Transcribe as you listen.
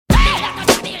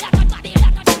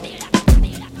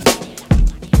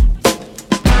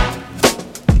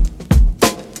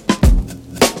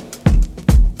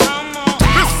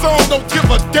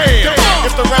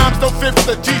fit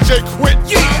the DJ quit.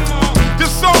 Yeah.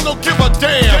 This song don't give a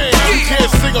damn. You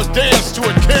can't sing or dance to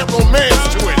it, can't romance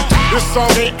to it. This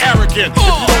song ain't arrogant if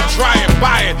you don't try and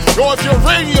buy it, or if your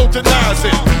radio denies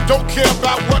it. Don't care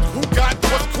about who got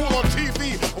what's cool on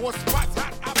TV or what spots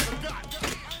I forgot.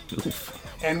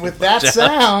 And with that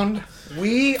sound,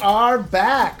 we are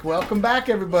back. Welcome back,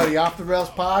 everybody. Off the Rails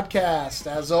podcast.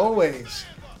 As always,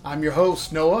 I'm your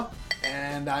host, Noah,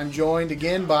 and I'm joined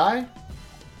again by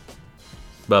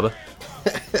Bubba.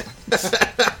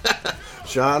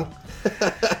 Sean.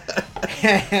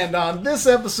 And on this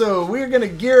episode, we're going to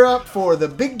gear up for the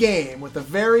big game with a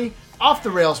very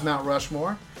off-the-rails Mount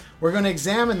Rushmore. We're going to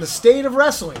examine the state of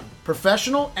wrestling,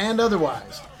 professional and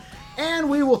otherwise. And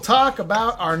we will talk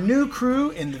about our new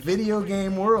crew in the video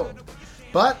game world.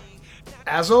 But,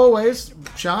 as always,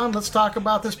 Sean, let's talk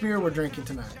about this beer we're drinking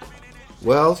tonight.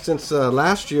 Well, since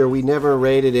last year we never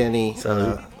rated any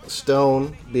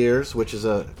Stone beers, which is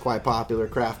a quite popular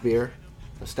craft beer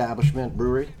establishment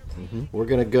brewery. Mm-hmm. We're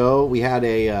gonna go. We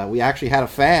actually had a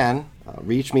fan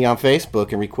reach me on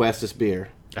Facebook and request this beer.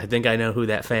 I think I know who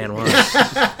that fan was.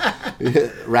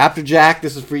 Raptor Jack,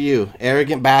 this is for you.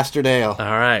 Arrogant Bastard Ale. All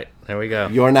right, there we go.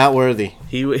 You're not worthy.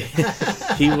 He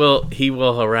will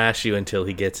harass you until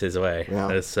he gets his way.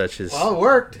 Yeah. As such as Well, it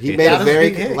worked. He made a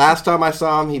very last time I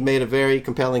saw him, he made a very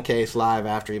compelling case live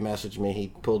after he messaged me.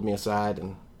 He pulled me aside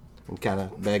and kind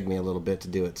of begged me a little bit to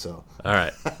do it. So all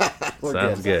right,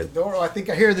 sounds good. Door. Oh, I think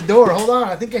I hear the door. Hold on,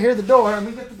 I think I hear the door. Let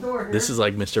me get the door here. This is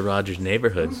like Mr. Rogers'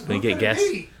 Neighborhood. When you get guests.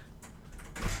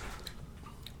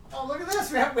 Oh, look at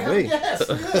this. We have a guest.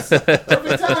 Look at this.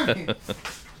 Perfect timing.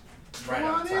 Come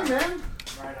on in, man.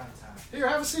 Right on time. Here,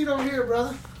 have a seat over here,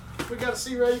 brother. We got a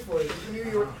seat ready for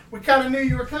you. We kind of knew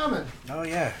you were coming. Oh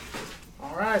yeah.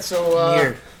 All right,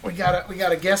 so we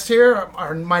got a guest here.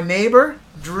 My neighbor,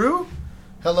 Drew.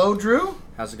 Hello, Drew.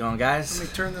 How's it going, guys? Let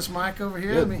me turn this mic over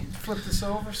here. Let me flip this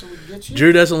over so we can get you.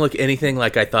 Drew doesn't look anything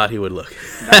like I thought he would look.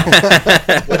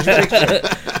 What'd you picture?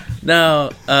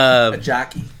 No. A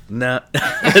jockey? No.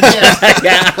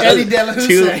 Eddie Delahousse.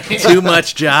 Too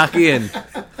much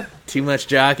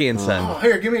jockey and son. Oh,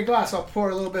 here, give me a glass. I'll pour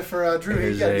a little bit for Drew.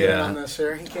 He's got to get in on this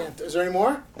here. He can't. Is there any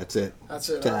more? that's it. That's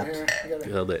it. Tapped. Right here.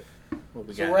 Held it. What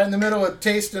we So got? we're in the middle of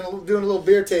tasting, doing a little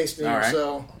beer tasting. All right.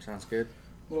 So Sounds good.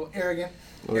 a little arrogant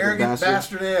Bastard.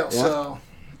 bastard ale. Yeah.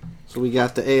 So we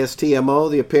got the ASTMO,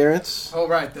 the appearance. Oh,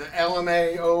 right. The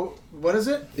LMAO. What is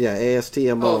it? Yeah,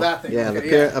 ASTMO. Oh, that thing. Yeah, Okay,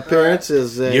 the yeah. appearance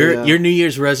is a, Your New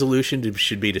Year's resolution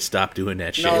should be to stop doing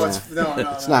that shit. No, it's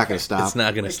it's not going to stop. It's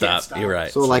not going to We can't stop. stop. You're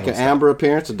right. So like an amber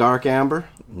appearance, a dark amber.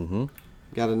 Mm-hmm.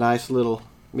 Got a nice little,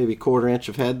 maybe quarter-inch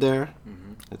of head there.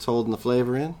 Mm-hmm. It's holding the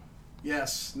flavor in.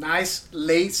 Yes. Nice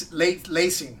lacing.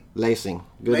 Lacing. Good lacing.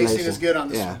 Lacing is good on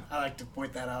this Yeah. one. I like to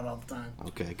point that out all the time.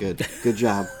 Okay, good. Good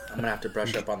job. I'm gonna have to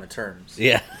brush up on the terms.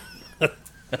 Yeah.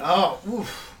 Oh,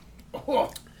 oof.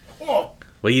 Oh, oh.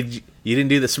 Well, you didn't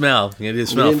do the smell. You did the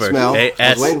smell We didn't first. smell. Hey,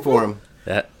 I was waiting for him.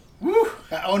 That. Woo.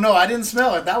 Oh, no, I didn't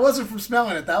smell it. That wasn't from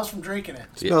smelling it. That was from drinking it.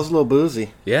 Smells a little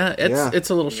boozy. Yeah, Yeah. it's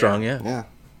a little strong. Yeah. Yeah.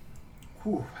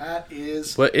 Whew, that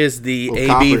is... What is the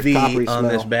Little ABV coppery on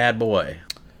this smell. bad boy?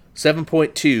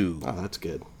 7.2. Oh, that's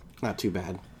good. Not too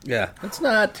bad. Yeah, it's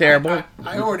not terrible.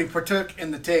 I already partook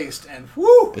in the taste, and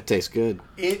whoo, It tastes good.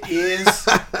 it is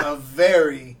a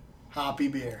very hoppy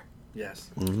beer.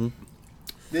 Yes.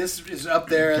 This is up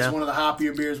there as Yeah. one of the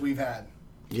hoppier beers we've had.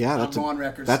 Yeah, I'll go on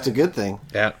record that's a saying good thing.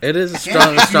 Yeah, it is a Yeah,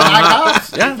 strong if you like hop.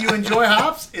 hops, Yeah. if you enjoy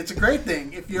hops, it's a great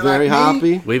thing. If you're Very like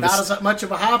me, hoppy. not as much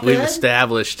of a hop We've head.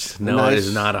 established Noah nice-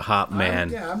 is not a hop man.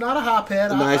 Yeah, I'm not a hop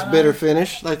head. A nice bitter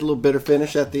finish. Like a little bitter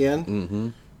finish at the end.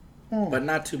 Mm-hmm. But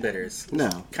not too bitter. It's No.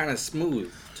 kind of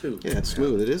smooth too. Yeah, it's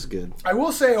smooth. It is good. I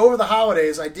will say, over the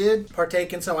holidays, I did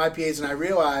partake in some IPAs, and I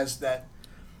realized that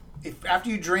if after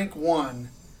you drink one,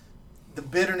 the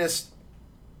bitterness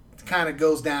kind of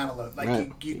goes down a little. Like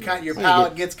Right. your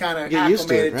palate gets kind of get used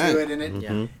to it, acclimated to right.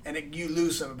 it, and Yeah. you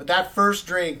lose some. But that first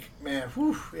drink, man,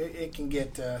 whew, it can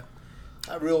get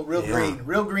real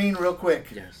green, real quick.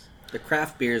 Yes. The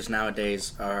craft beers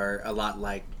nowadays are a lot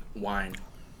like wine.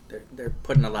 They're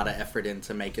putting a lot of effort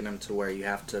into making them to where you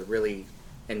have to really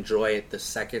enjoy it the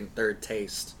second, third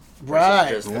taste. Versus Right.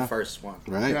 just Yeah. the first one.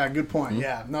 Right. Yeah, good point.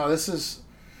 Yeah, no, this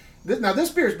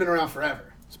beer's been around forever.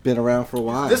 It's been around for a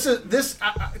while.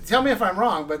 Tell me if I'm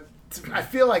wrong, but I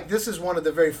feel like this is one of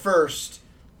the very first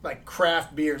like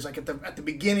craft beers, like at the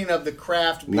beginning of the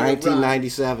craft beer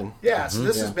 1997. run. Yeah, so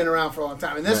this Yeah. has been around for a long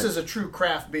time, and this Right. is a true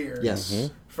craft beer. Yes.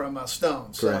 From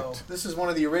Stone. So Correct. this is one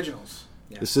of the originals.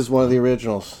 This is one of the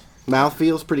originals. Mouth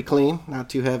feels pretty clean, not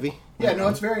too heavy. Yeah, no,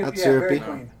 it's very Not very syrupy.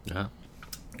 clean. Yeah.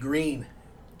 Green.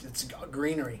 It's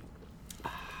greenery.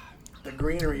 The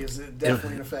greenery is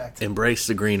definitely in effect. Embrace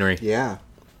the greenery. Yeah.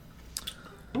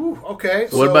 Ooh, okay.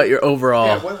 What about your overall?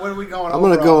 Yeah, what are we going? I'm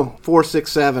going to go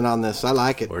 4-6-7 on this. I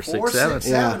like it. 4, 6, 4, 6, 7.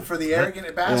 7 for the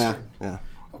arrogant bastard. Yeah.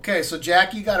 Okay, so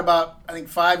Jack, you got about I think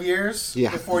 5 years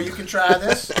before you can try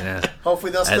this. Yeah.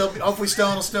 Hopefully hopefully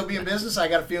Stone will still be in business. I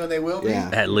got a feeling they will be. Yeah.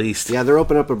 At least. Yeah, they're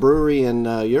opening up a brewery in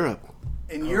Europe.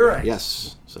 In Europe.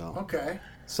 Yes. So Okay.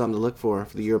 something to look for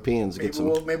the Europeans. Maybe Get some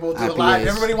we'll do IPAs. a live.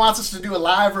 Everybody wants us to do a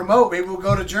live remote. Maybe we'll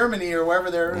go to Germany or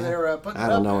wherever they're putting it I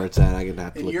don't know where it's at. I'm going to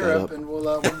have to in look Europe, that up. and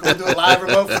we'll do a live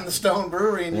remote from the Stone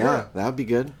Brewery in Yeah, Europe. that would be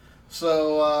good.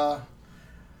 So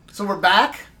we're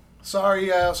back.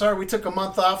 Sorry, we took a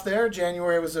month off there.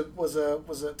 January was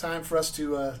a time for us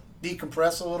to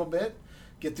decompress a little bit,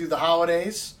 get through the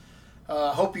holidays.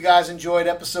 Hope you guys enjoyed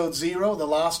episode 0, the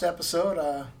lost episode.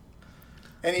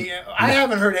 I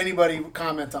haven't heard anybody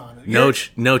comment on it.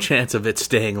 No chance of it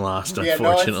staying lost, Yeah,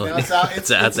 unfortunately. no, it's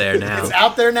out there now. It's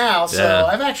out there now. So Yeah.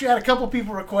 I've actually had a couple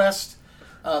people request.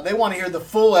 They want to hear the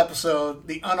full episode,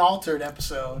 the unaltered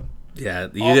episode. Yeah,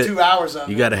 All 2 hours of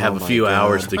it. You got to have Oh a my few God.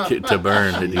 hours to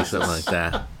burn to do something like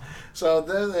that. So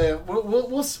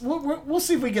we'll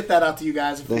see if we get that out to you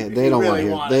guys. If They you don't really want want to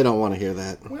hear. it. They don't want to hear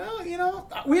that. Well,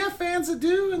 we have fans that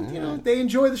do, and they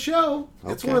enjoy the show.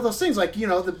 It's one of those things, like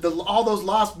all those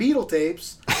lost Beatle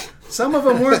tapes. Some of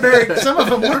them weren't very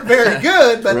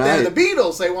good, but they're Right. the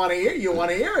Beatles. They want to hear. You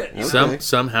want to hear it. Okay.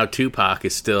 Somehow Tupac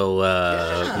is still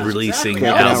releasing exactly.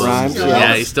 albums. Rhymes,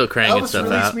 Yeah, he's still cranking Elvis stuff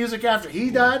released out. music after he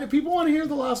died, and people want to hear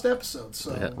the lost episodes.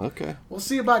 So Okay. we'll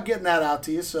see about getting that out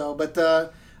to you. So, but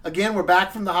again, we're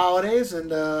back from the holidays,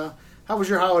 and how was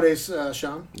your holidays,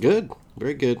 Sean? Good.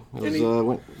 Very good. It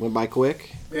was, went by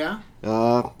quick. Yeah.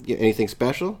 Anything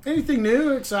special? Anything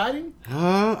new, exciting?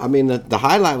 I mean, the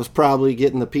highlight was probably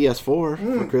getting the PS4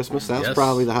 for Christmas. That was Yes.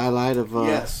 probably the highlight of.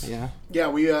 Yes. Yeah. Yeah,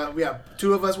 we have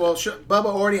two of us. Well, Bubba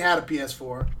already had a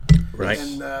PS4, Right.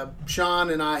 and Sean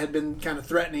and I had been kind of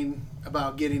threatening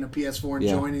about getting a PS4 and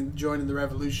Yeah. joining the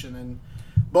revolution, and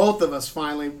both of us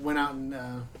finally went out and.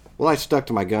 Well, I stuck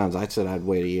to my guns. I said I'd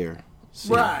wait a year.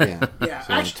 See, Right. Yeah. Yeah.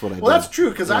 So that's what I did. Well, that's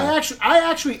true because Yeah. I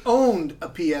actually owned a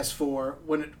PS4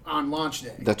 on launch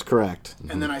day, That's correct.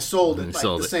 and then I sold it And like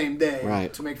sold the it. same day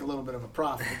Right. to make a little bit of a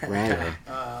profit. Right.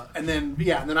 And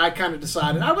then I kind of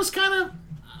decided I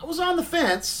was on the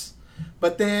fence,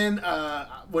 but then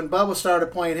when Bubba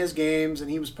started playing his games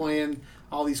and he was playing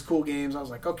all these cool games, I was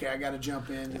like, okay, I got to jump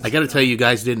in. I got to tell you, you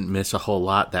guys didn't miss a whole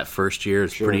lot that first year.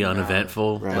 It's pretty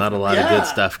uneventful. Right. Not a lot of good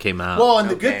stuff came out. Well, and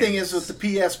the good Okay. thing is with the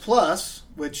PS Plus,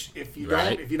 which if you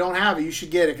don't have it, you should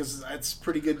get it because it's a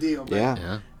pretty good deal. But Yeah.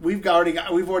 yeah. we've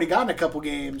already gotten a couple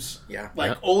games, Yeah.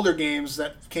 like Yeah. older games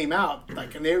that came out,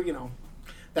 like, and they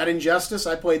that Injustice.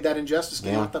 I played that Injustice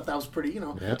game. Yeah. I thought that was pretty,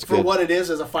 That's for good. what it is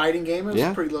as a fighting game. It was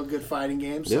Yeah. a pretty little good fighting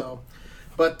game. Yep. So,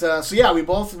 but so yeah, we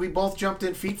both jumped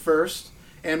in feet first.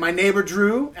 And my neighbor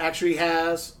Drew actually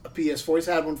has a PS4. He's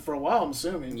had one for a while, I'm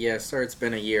assuming. Yes, sir. It's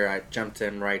been a year. I jumped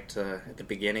in right at the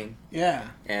beginning, Yeah.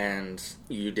 and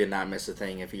you did not miss a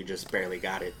thing if you just barely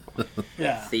got it.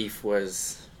 Yeah. Thief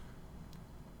was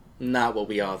not what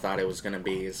we all thought it was going to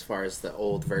be as far as the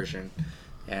old version.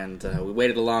 And we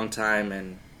waited a long time,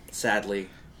 and sadly,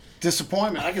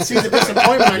 Disappointment. I can see the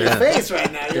disappointment on your face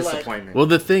right now. You're like, disappointment. Well,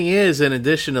 the thing is, in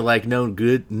addition to like no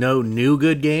new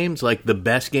good games, like the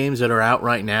best games that are out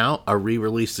right now are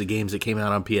re-released of games that came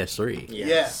out on PS3.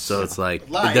 yes. So it's like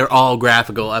Like- they're all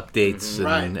graphical updates and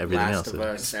Right. everything Last else. of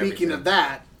Us. Speaking everything. of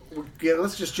that,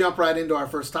 let's just jump right into our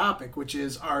first topic, which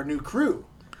is our new crew,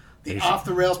 the Off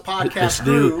the Rails podcast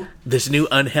crew. This new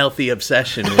unhealthy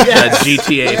obsession with Yes.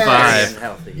 GTA Yes. 5.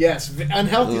 Unhealthy. Yes,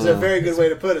 unhealthy is a very good way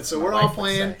to put it. So we're all wife would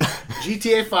playing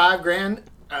GTA 5, Grand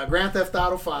Theft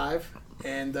Auto 5,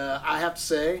 and I have to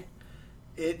say,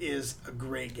 it is a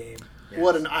great game.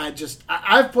 What an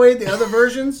I've played the other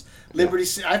versions.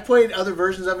 I've played other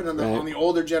versions of it on the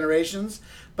older generations,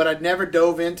 but I'd never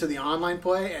dove into the online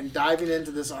play, and diving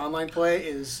into this online play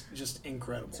is just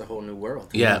incredible. It's a whole new world.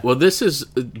 Yeah, well, this is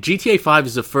GTA 5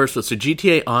 is the first one. So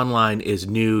GTA Online is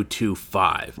new to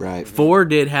 5. Right. 4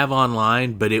 did have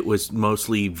online, but it was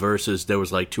mostly versus. There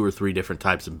was like 2 or 3 different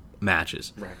types of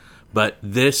matches. Right. But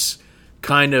this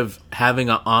kind of having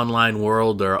an online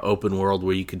world or an open world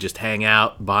where you could just hang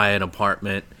out, buy an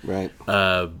apartment, Right.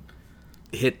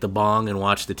 hit the bong and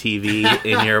watch the TV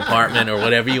in your apartment or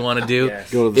whatever you want to do.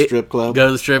 Yes. Go to the strip club. Go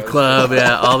to the strip club,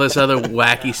 yeah, all this other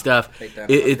wacky stuff. Take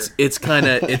that It's kind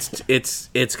of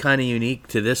it's kind of unique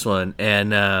to this one,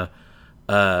 and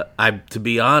to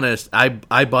be honest,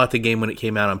 I bought the game when it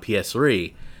came out on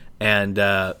PS3, and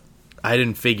I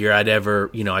didn't figure I'd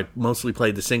ever, I mostly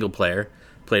played the single player,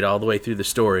 played all the way through the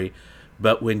story,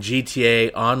 But when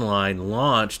GTA Online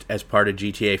launched as part of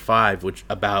GTA 5, which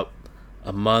about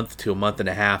a month to a month and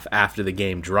a half after the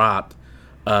game dropped,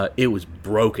 it was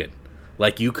broken.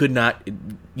 Like you could not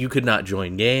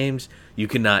join games, you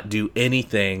could not do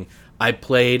anything. I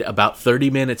played about 30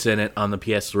 minutes in it on the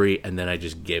PS3, and then I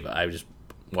just gave up. I just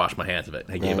washed my hands of it.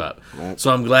 I gave up. Right.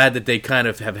 So I'm glad that they kind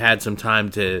of have had some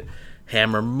time to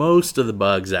hammer most of the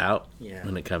bugs out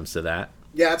when it comes to that.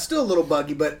 Yeah, it's still a little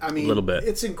buggy, but I mean,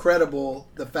 it's incredible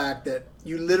the fact that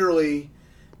you literally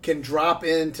can drop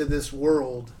into this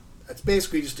world. It's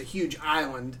basically just a huge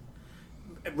island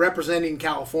representing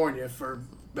California, for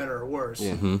better or worse.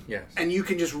 Yeah. Mm-hmm. Yes. And you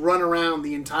can just run around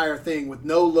the entire thing with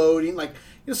no loading. Like,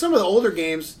 some of the older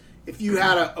games, if you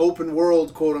had an open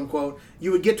world, quote unquote,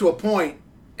 you would get to a point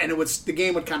and the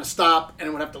game would kind of stop and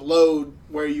it would have to load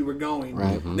where you were going.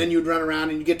 Right. Mm-hmm. Then you'd run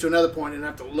around and you get to another point and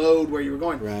have to load where you were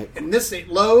going. Right. And this, it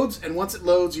loads, and once it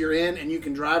loads, you're in, and you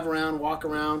can drive around, walk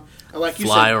around, like you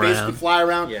fly said, around. basically fly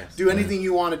around, Yes. do anything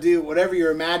you want to do, whatever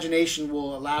your imagination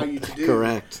will allow you to do.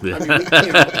 Correct.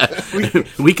 I mean,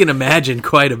 We can imagine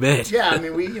quite a bit. yeah, I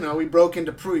mean, we've broken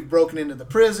into the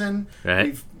prison. Right.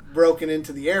 We've broken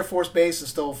into the Air Force Base and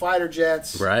stole fighter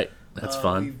jets. Right. That's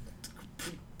fun. We've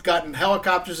gotten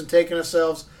helicopters and taken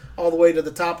ourselves all the way to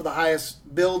the top of the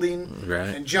highest building, Right.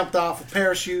 and jumped off with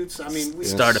parachutes. I mean, we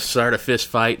Start a fist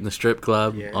fight in the strip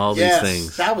club. Yeah. All yes, these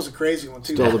things. that was a crazy one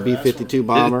too. Stole the That's B-52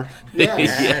 bomber. one.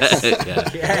 Yes. yeah.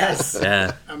 Yes.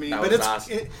 Yeah. I mean, That but was it's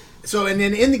awesome. so. And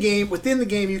then within the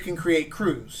game, you can create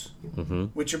crews, Mm-hmm.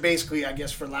 which are basically, I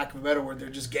guess, for lack of a better word, they're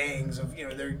just gangs of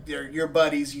they're your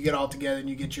buddies. You get all together and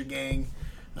you get your gang.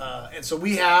 And so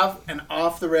we have an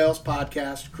Off the Rails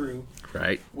podcast crew,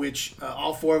 Right. which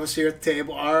all four of us here at the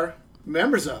table are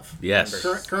members of. Yes.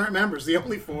 Current members, the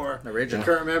only four Original.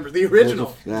 current members, the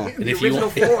original, Yeah. the And if you original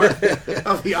four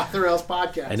of the Off the Rails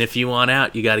podcast. And if you want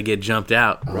out, you got to get jumped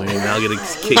out. Or you're now going to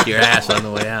kick your ass on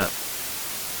the way out.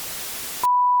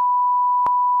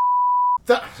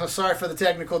 So sorry for the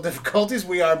technical difficulties.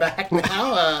 We are back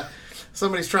now.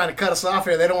 Somebody's trying to cut us off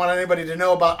here. They don't want anybody to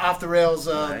know about Off the Rails,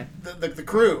 the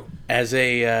crew. As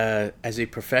a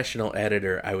professional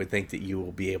editor, I would think that you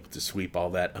will be able to sweep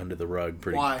all that under the rug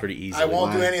pretty easily. I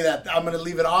won't do any of that. I'm going to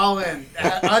leave it all in,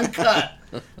 uncut.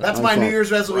 That's my New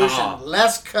Year's resolution. Raw.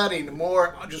 Less cutting,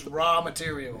 more just raw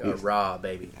material. Raw,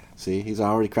 baby. See, he's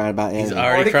already crying about editing. He's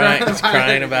already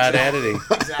crying about editing.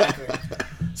 Exactly.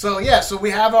 So we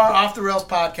have our Off the Rails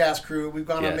podcast crew. We've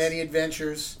gone on Yes. many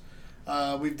adventures.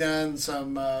 We've done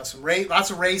some lots of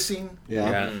racing.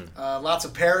 Yeah. Lots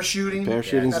of parachuting.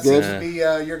 Parachuting's that good. seems to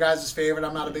be your guys' favorite.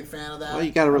 I'm not a big fan of that. Well,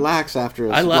 you got to relax after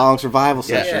a I lo- long survival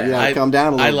session. You got to come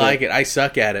down a little I bit. like it. I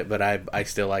suck at it, but I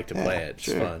still like to play it. It's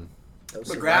sure. fun. Those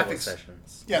The survival graphics.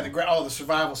 sessions. Yeah, the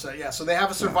survival set. Yeah, so they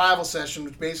have a survival session,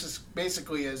 which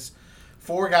basically is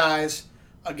 4 guys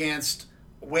against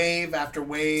wave after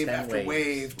wave 10 after waves.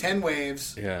 wave, 10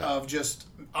 waves Yeah. of just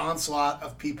onslaught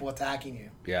of people attacking you.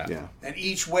 Yeah. Yeah. And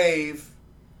each wave,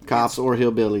 Cops or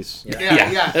hillbillies.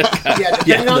 yeah,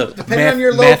 depending the on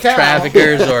your meth locale.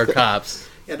 traffickers or cops.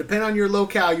 Yeah, depending on your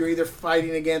locale, you're either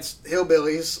fighting against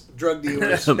hillbillies, drug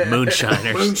dealers,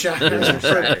 Moonshiners.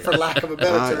 for lack of a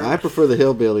better term. I prefer the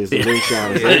hillbillies, the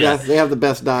moonshiners. They have the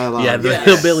best dialogue. Yeah, the Yes.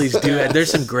 hillbillies do.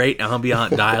 There's some great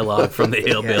ambient dialogue from the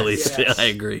hillbillies. Yes. I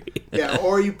agree. Yeah,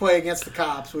 or you play against the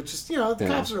cops, which is, the Yeah.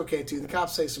 cops are okay too. The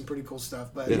cops say some pretty cool stuff,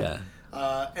 but Yeah.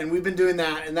 and we've been doing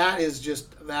that, and that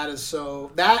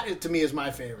to me is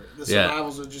my favorite. The Yeah.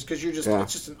 survivals are just because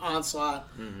it's just an onslaught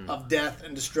of death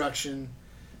and destruction.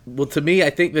 Well, to me,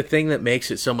 I think the thing that makes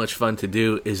it so much fun to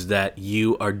do is that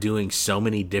you are doing so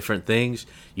many different things.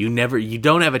 You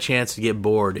don't have a chance to get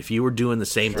bored. If you were doing the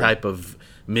same type of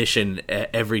mission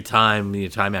every time,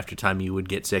 time after time, you would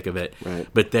get sick of it. Right.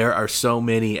 But there are so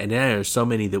many, and there are so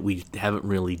many that we haven't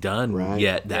really done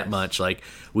yet that much. Like,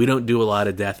 we don't do a lot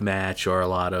of deathmatch or a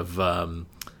lot of,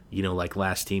 like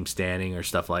last team standing or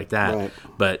stuff like that. Right.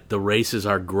 But the races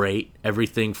are great.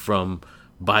 Everything from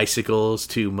bicycles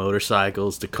to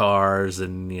motorcycles to cars,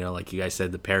 and like you guys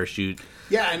said, the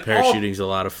parachuting's a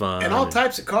lot of fun, And all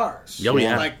types of cars. Oh,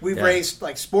 yeah. Like we've raced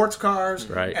like sports cars,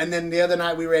 Right. And then the other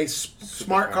night we raced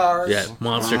smart cars. Yeah,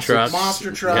 monster trucks.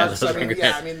 Monster trucks. those are great.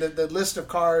 The list of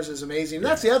cars is amazing. And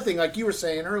that's the other thing, like you were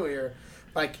saying earlier,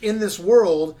 like in this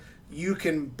world, you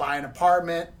can buy an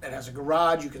apartment that has a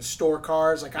garage. You can store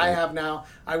cars. Like I have now.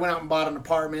 I went out and bought an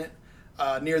apartment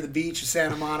near the beach of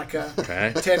Santa Monica.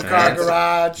 Okay. 10-car Nice.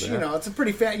 garage. Yeah. It's a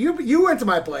pretty You went to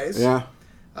my place. Yeah.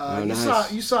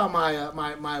 You saw my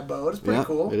my abode. It's pretty Yeah,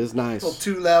 cool. it is nice.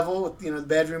 Little 2-level with the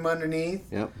bedroom underneath.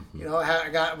 Yep.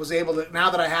 Was able to, now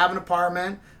that I have an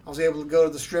apartment, I was able to go to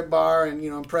the strip bar and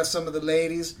impress some of the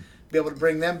ladies, be able to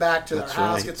bring them back to That's our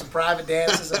house, right. get some private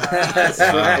dances in our house,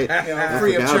 Right.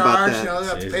 free of forgot about charge. that. You know, they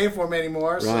don't have to pay for them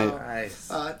anymore. Right.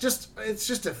 So, Nice. it's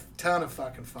just a ton of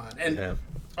fucking fun. And Yeah.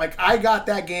 like I got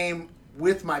that game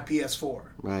with my PS4.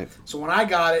 Right. So when I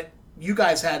got it, you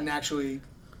guys hadn't actually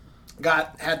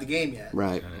had the game yet.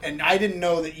 Right. And I didn't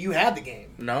know that you had the game.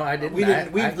 No, I didn't. We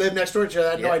didn't. We I lived next door to each other.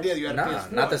 I had no yeah. idea that you had a No,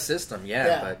 PS4. not the system. Yeah,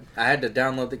 Yeah. but I had to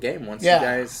download the game once Yeah. you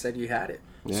guys said you had it.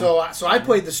 Yeah. So I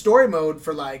played the story mode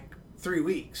for like 3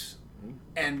 weeks.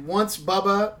 And once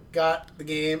Bubba got the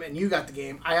game and you got the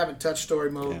game, I haven't touched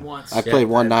story mode once. I played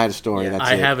one night of story. Yeah. That's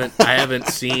I it. haven't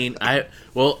seen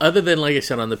other than like I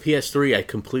said on the PS3 I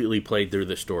completely played through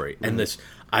the story. And this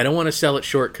I don't want to sell it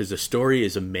short cuz the story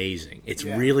is amazing. It's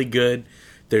really good.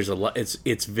 There's a lot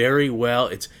it's very well.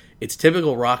 It's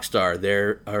typical Rockstar.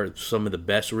 There are some of the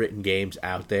best written games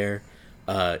out there.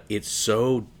 It's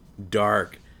so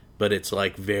dark, but it's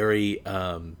like very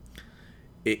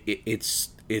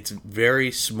it's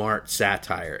very smart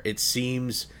satire. It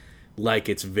seems like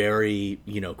it's very,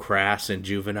 crass and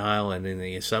juvenile,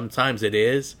 and sometimes it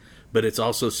is, but it's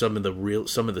also some of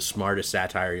the smartest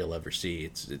satire you'll ever see.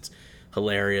 It's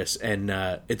hilarious, and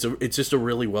it's just a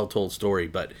really well told story.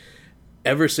 But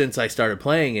ever since I started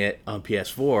playing it on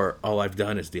PS4, all I've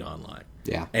done is the online.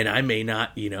 Yeah. And I may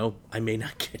not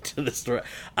get to the story.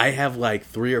 I have like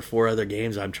 3 or 4 other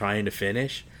games I'm trying to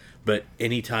finish. But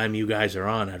anytime you guys are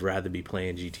on, I'd rather be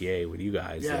playing GTA with you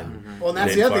guys. Yeah. Than, Well, and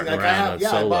that's than the other thing. farting Like around on I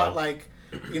solo. bought like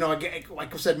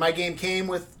I said, my game came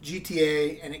with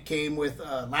GTA and it came with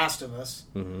Last of Us,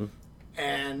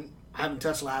 and I haven't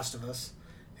touched Last of Us.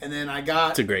 And then I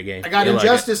got It's a great game. I got You'll like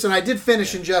Injustice, and I did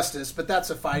finish Injustice, but that's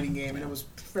a fighting game, and it was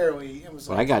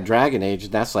Well, I got Dragon Age,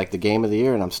 and that's like the game of the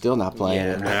year, and I'm still not playing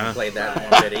Yeah, it. I haven't played that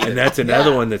one bit either. And that's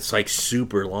another Yeah. one that's like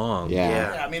super long.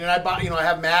 Yeah. Yeah, I mean, and I bought,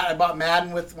 I bought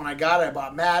Madden when I got it. I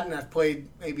bought Madden. I've played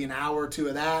maybe an hour or 2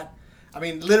 of that. I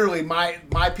mean, literally, my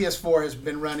PS4 has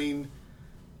been running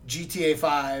GTA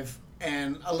 5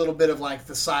 and a little bit of like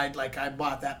the side. Like I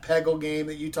bought that Peggle game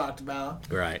that you talked about.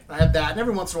 Right. I have that, and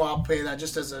every once in a while I'll play that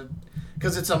just as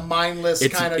because it's a mindless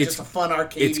kind of just a fun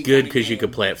arcade. It's good because you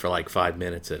could play it for like 5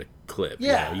 minutes at a clip.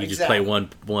 Yeah, you just exactly. play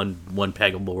one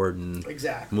peggle board and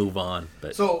Exactly. move on.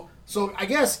 But So I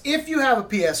guess if you have a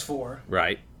PS4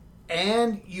 right.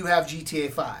 and you have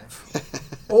GTA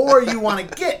 5, or you want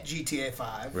to get GTA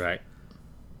 5, Right.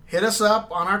 hit us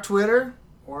up on our Twitter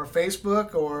or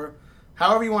Facebook or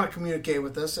however you want to communicate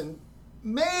with us, and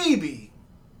maybe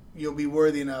you'll be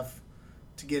worthy enough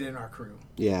to get in our crew.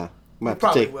 Yeah. You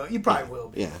probably will. You probably will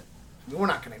be. Yeah. We're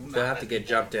not going They'll have to get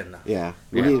jumped in, though. Yeah.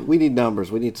 We need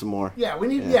numbers. We need some more. Yeah, we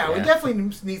need. Yeah. We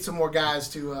definitely need some more guys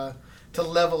to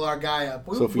level our guy up.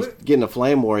 So if we get in a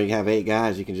flame war, you have 8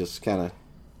 guys, you can just kind of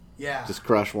yeah, just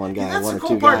crush one guy, and that's one the or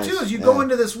cool 2 part guys. too. Is you Yeah. go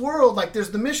into this world, like there's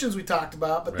the missions we talked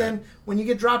about, but Right. then when you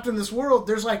get dropped in this world,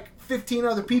 there's like 15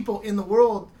 other people in the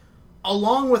world,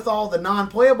 along with all the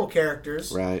non-playable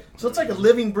characters. Right. So it's like a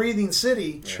living, breathing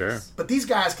city. Sure. But these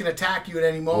guys can attack you at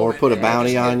any moment. Or put a and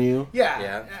bounty just on you. Yeah.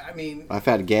 Yeah. I mean, I've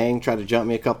had a gang try to jump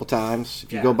me a couple times.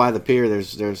 If you Yeah. go by the pier,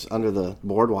 there's under the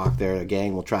boardwalk there, a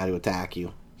gang will try to attack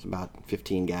you. It's about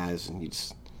 15 guys, and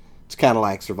it's kind of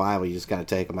like survival. You just got to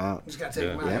take them out. just got to take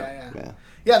them out. Yeah. Yeah.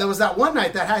 Yeah, there was that one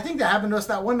night I think that happened to us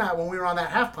that one night when we were on that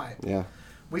half pipe. Yeah.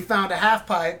 We found a half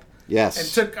pipe.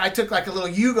 Yes. And I took like a little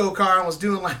Yugo car and was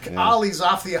doing like ollies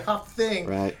off the thing.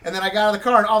 Right. And then I got out of the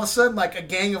car and all of a sudden like a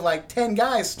gang of like 10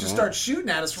 guys just started shooting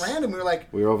at us random. We were like,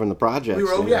 We were over in the projects. we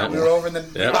were over in the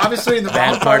Yep. obviously in the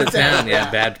Bad wrong part of town.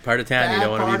 Yeah, bad part of town. Bad You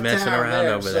don't want to part be of messing town around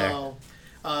over there. So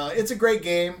it's a great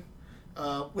game.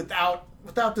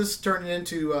 Without this turning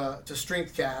into to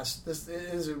Strength Cast, this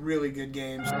is a really good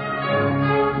game.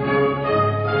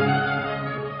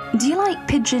 Do you like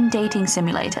pigeon dating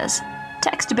simulators,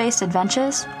 text-based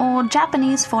adventures, or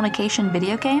Japanese fornication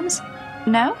video games?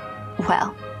 No?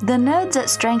 Well, the nerds at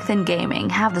Strength in Gaming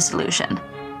have the solution.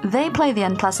 They play the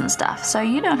unpleasant stuff, so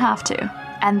you don't have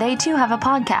to. And they too have a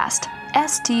podcast.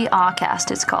 STRcast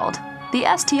it's called. The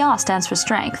STR stands for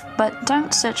Strength, but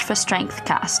don't search for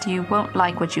Strengthcast, you won't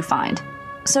like what you find.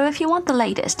 So if you want the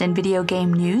latest in video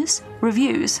game news,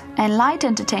 reviews, and light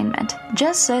entertainment,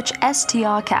 just search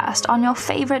STRcast on your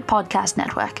favorite podcast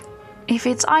network. If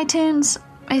it's iTunes,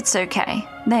 it's okay.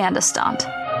 They understand.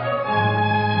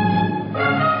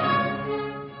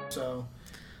 So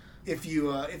if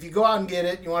you go out and get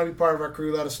it, you want to be part of our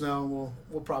crew, let us know. And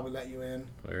we'll probably let you in.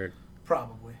 Weird.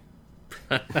 Probably.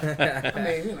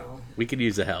 I mean, We could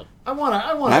use the help. I want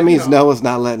to. That means Noah's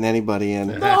not letting anybody in.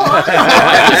 No,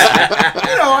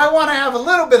 I want to have a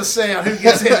little bit of say on who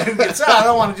gets in and who gets out. I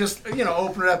don't want to just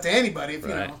open it up to anybody.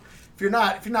 If you're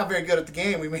not very good at the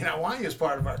game, we may not want you as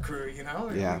part of our crew.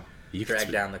 Yeah. You Drag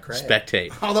can down the crowd.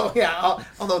 spectate. Although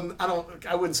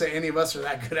I wouldn't say any of us are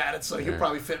that good at it, so you'll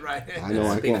probably fit right in. I know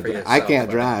I Speak can't. for yourself I can't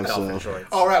about drive, dolphin so shorts.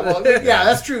 All right, well, yeah,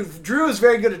 that's true. Drew is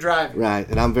very good at driving. right,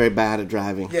 and I'm very bad at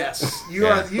driving. Yes,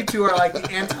 Yeah. You two are like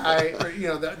the anti, or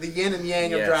the yin and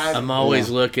yang of Yes. driving. I'm always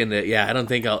looking at. Yeah, I don't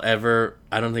think I'll ever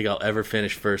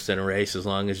finish first in a race as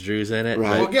long as Drew's in it. Right.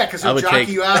 but Well, yeah, because I he'll would jockey take-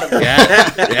 you out of it.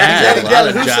 Yeah, yeah. Daddy a lot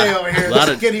of Hussein over here. a lot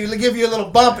of- He'll give you a little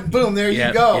bump, and boom, there yeah,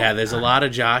 you go. yeah. There's a lot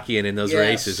of jockeying in those Yes.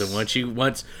 races, and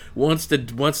once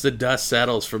the dust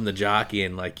settles from the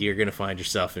jockeying, like you're gonna find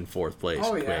yourself in fourth place.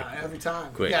 Oh quick. yeah, every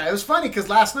time. Quick. Yeah, it was funny because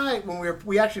last night when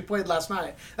we actually played last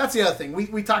night. That's the other thing.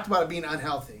 We talked about it being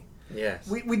unhealthy. Yes.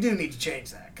 We do need to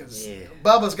change that because Yeah.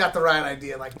 Bubba's got the right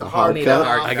idea, like the hard need cut. a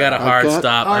hard off. I got a Hard hard cut.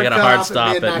 stop. I got a cut hard off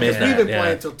stop at 'cause midnight. We've been yeah.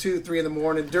 playing until 2-3 in the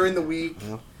morning during the week.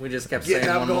 We just kept Getting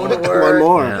saying up, one going more. to work. One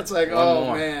more. Yeah. It's like, One oh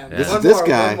more. man, Yeah. This one is this more,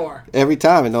 guy. one more. Every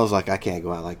time it knows like I can't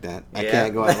go out like that. I Yeah.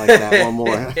 can't go out like that. One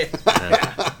more.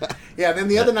 Yeah. Then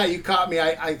the other night you caught me.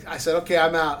 I said, okay,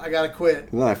 I'm out. I gotta quit.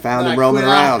 And then I found Then him I roaming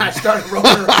quit out. around. I started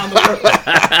roaming around the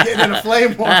road, getting in a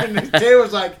flame war, and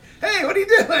Taylor's like, "Hey, what are you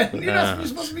doing? You're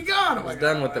supposed to be gone." I'm like,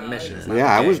 Done with the "Oh, missions. Yeah,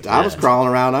 I was Yeah. crawling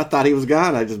around. I thought he was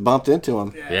gone. I just bumped into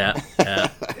him. Yeah, yeah.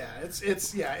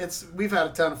 It's we've had a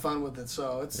ton of fun with it,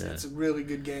 so it's a really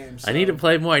good game. So. I need to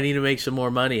play more. I need to make some more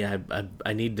money.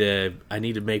 I need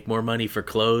to make more money for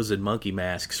clothes and monkey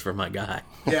masks for my guy.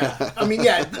 Yeah, I mean,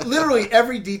 yeah, literally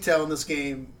every detail in this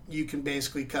game you can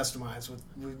basically customize with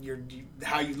your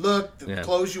how you look, the Yeah.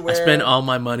 clothes you wear. I spend all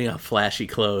my money on flashy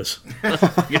clothes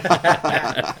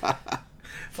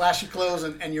flashy clothes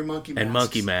and your monkey masks. and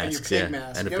monkey masks. and your Yeah, pig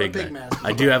mask. and a You have pig mask. mask.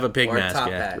 I do have a pig Or a mask. top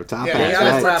Yeah. hat. Top Yeah, hats, you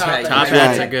right. got Top hat. Top I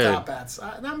hats like are good. Top hats.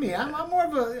 Not me. I'm more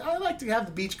of a. I like to have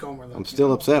the beachcomber look. I'm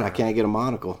still upset I can't get a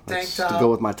monocle. That's Tank to top.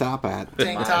 go with my top hat.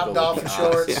 Tank Monocle top, would dolphin be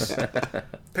shorts,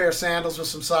 pair of sandals with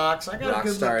some socks. I got a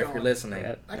good Rockstar, look if going. you're listening, I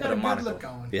put got a good monocle. look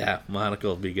going. Yeah,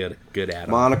 monocle would be good. Good add-on.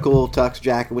 Monocle, tux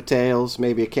jacket with tails,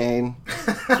 maybe a cane.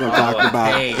 That's what I'm talking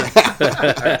about.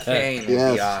 A cane would be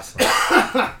Yes.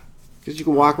 awesome. Because you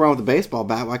can walk around with a baseball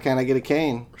bat. Why can't I get a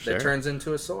cane? Sure. That turns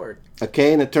into a sword. A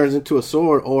cane that turns into a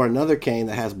sword, or another cane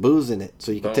that has booze in it,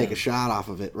 so you can Boom. take a shot off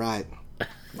of it. Right.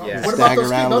 Yeah. What about Stagger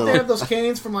those? around a Don't they little. have those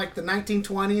canes from like the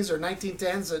 1920s or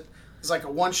 1910s that is like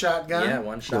a one-shot gun? Yeah,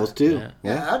 one shot. Those two. Yeah.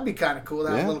 Yeah, Yeah. that'd be kind of cool.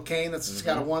 That Yeah. little cane that's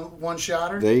got a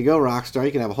one-shotter. There you go, Rockstar.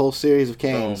 You can have a whole series of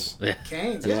canes. Yeah.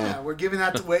 Canes, Yeah. yeah. We're giving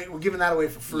that away. We're giving that away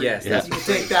for free. Yes, that's You can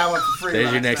take that one for free.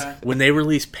 There's your next. Rockstar. When they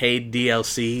release paid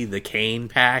DLC, the cane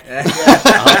pack,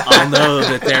 I'll know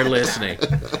that they're listening.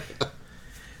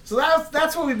 So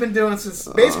that's what we've been doing since.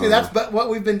 Basically, that's what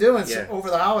we've been doing Yeah. over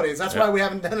the holidays. That's why we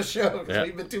haven't done a show because Yeah.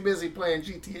 we've been too busy playing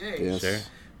GTA. Yes. Sure.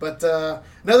 But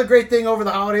another great thing over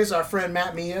the holidays, our friend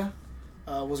Matt Mia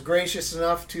was gracious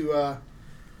enough to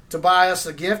buy us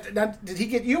a gift. Now, did he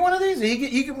get you one of these?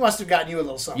 He must have gotten you a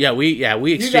little something. Yeah, we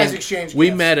You guys exchanged we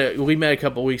gifts. met a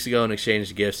couple weeks ago and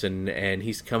exchanged gifts, and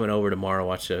he's coming over tomorrow to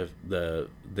watch the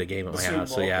game at my Super house.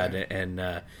 So Bowl, yeah, okay.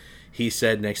 and he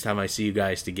said next time I see you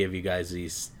guys to give you guys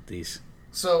these.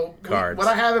 So Cards. what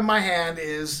I have in my hand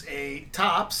is a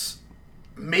Topps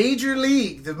Major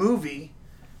League, the movie,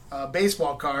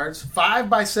 baseball cards,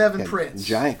 5x7 prints.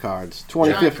 Giant cards.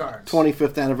 Giant cards.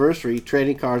 25th anniversary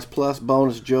trading cards plus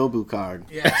bonus Jobu card.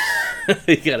 Yes.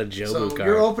 You got a Jobu So card.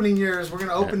 you're opening yours. We're going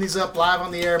to open these up live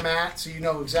on the air, Matt, so you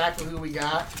know exactly who we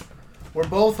got. We're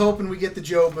both hoping we get the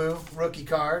Jobu rookie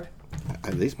card.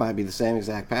 These might be the same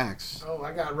exact packs. Oh,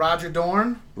 I got Roger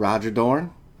Dorn. Roger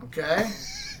Dorn, Okay.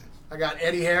 I got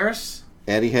Eddie Harris.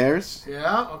 Eddie Harris.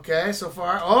 Yeah, okay, so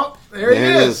far. Oh, there he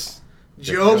There it is. is.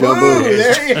 Joe Joe Boo. Boo.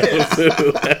 There he is.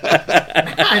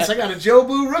 Nice. I got a Joe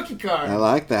Boo rookie card. I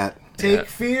like that. Take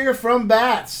fear from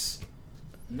bats.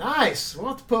 Nice. We'll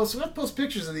have to post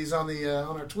pictures of these on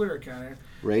our Twitter account here.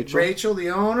 Rachel. The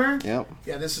owner. Yep.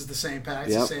 Yeah, this is the same pack.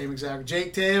 It's Yep. the same exact.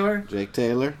 Jake Taylor. Jake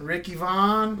Taylor. Ricky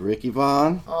Vaughn. Ricky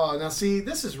Vaughn. Oh, now see,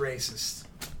 this is racist.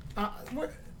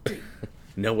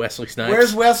 No Wesley Snipes.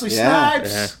 Where's Wesley Yeah.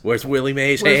 Snipes? Yeah. Where's Willie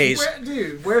Mays Where's,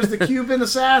 Hayes? where's the Cuban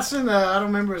assassin? I don't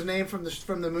remember his name from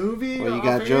the movie. Well, you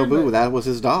got Joe offhand, Boo. but- That was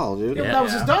his doll, dude. Yeah. That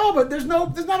was his doll, but there's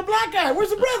not a black guy. Where's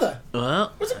the brother?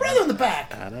 Well, Where's the brother in the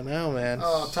pack? I don't know, man.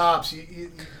 Oh, Tops,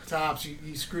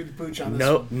 you screwed the pooch on this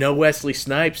No, one. no Wesley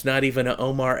Snipes. Not even a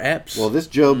Omar Epps. Well, this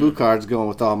Joe Boo card's going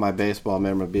with all my baseball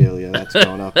memorabilia. That's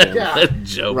going up there. Yeah.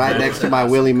 Joe Right Boo. next to my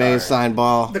Willie Mays signed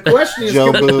ball. The question is,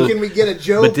 Joe can Boo. we get a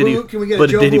Joe But did he? Boo? Can we get a But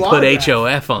Joe did he Boo put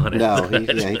autograph? HOF on it? No,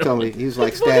 he told me he was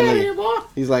like Get the fuck outta here, Stanley. boy.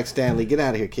 He's like Stanley. Get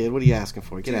out of here, kid. What are you asking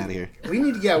for? Get out of here. We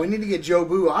need to get Joe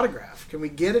Boo autograph. Can we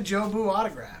get a Joe Boo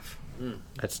autograph?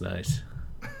 That's nice.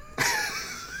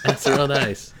 That's real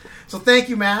nice. So thank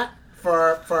you, Matt,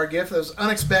 for our gift. It was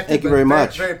unexpected. Thank you but very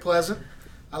much. Very pleasant.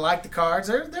 I like the cards.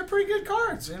 They're pretty good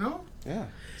cards, you know. Yeah.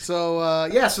 So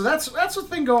so that's what's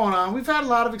been going on. We've had a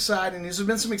lot of exciting news. There's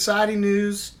been some exciting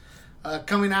news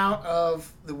coming out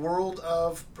of the world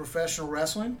of professional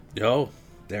wrestling. Oh,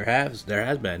 there has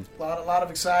been A lot of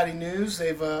exciting news.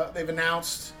 They've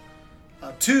announced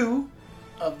 2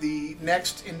 of the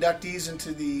next inductees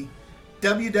into the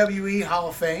WWE Hall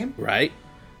of Fame. right.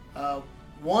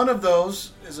 One of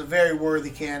those is a very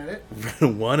worthy candidate.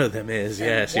 One of them is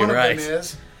yes, One you're right. of them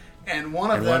is, and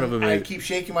one of And them, one of them I is- keep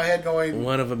shaking my head, going,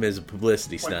 One of them is a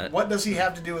publicity stunt. "What does he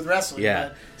have to do with wrestling?" Yeah.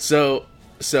 But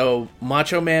So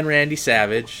Macho Man Randy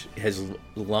Savage has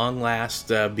long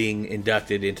last being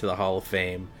inducted into the Hall of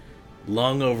Fame.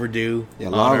 Long overdue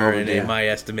long honor overdue. in my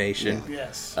estimation.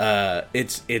 yes,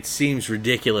 It seems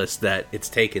ridiculous that it's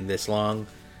taken this long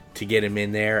to get him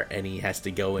in there, and he has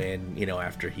to go in,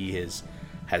 after he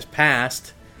has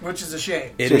passed. which is a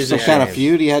shame. It Is there is some a kind of shame.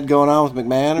 feud he had going on with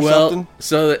McMahon or Well, something?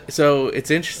 so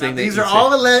it's interesting Now, that these you are say-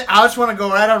 all I just want to go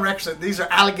right on record. So these are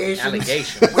allegations.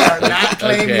 Allegations. We are not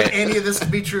claiming Okay. any of this to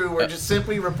be true. We're just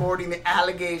simply reporting the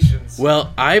allegations.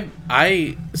 Well, I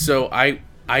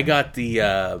got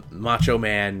the Macho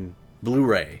Man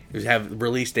Blu-ray. They have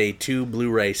released a 2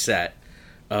 Blu-ray set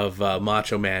of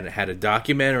Macho Man. It had a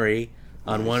documentary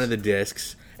on one of the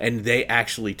discs, and they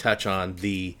actually touch on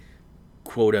the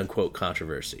quote-unquote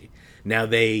controversy. Now,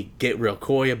 they get real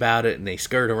coy about it, and they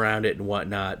skirt around it and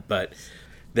whatnot, but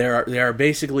there are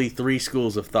basically 3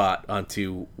 schools of thought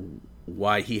onto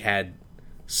why he had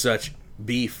such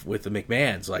beef with the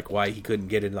McMahons, like why he couldn't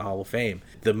get into the Hall of Fame.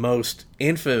 The most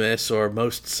infamous or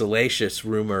most salacious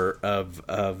rumor of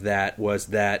that was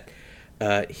that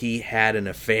he had an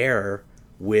affair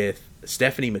with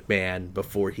Stephanie McMahon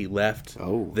before he left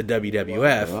the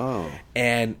WWF. Wow.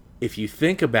 And if you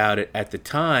think about it, at the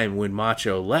time when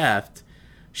Macho left,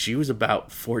 she was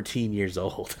about 14 years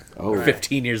old,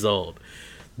 15 years old.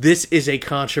 This is a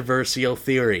controversial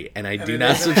theory, and I do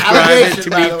not it's an subscribe it allegation, to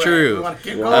by the be way. true. We want to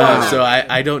keep going on. So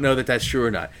I don't know that that's true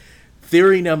or not.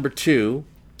 Theory number 2,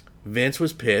 Vince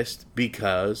was pissed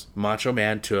because Macho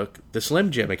Man took the Slim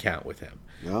Jim account with him.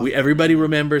 Oh. Everybody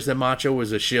remembers that Macho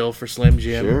was a shill for Slim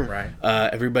Jim. Sure. Right.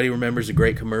 Everybody remembers the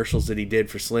great commercials that he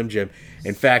did for Slim Jim.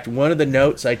 In fact, one of the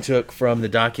notes I took from the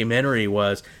documentary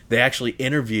was they actually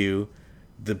interview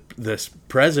the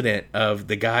president of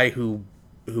the guy who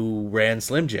ran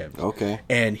Slim Jim. Okay.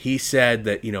 And he said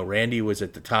that, Randy was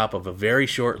at the top of a very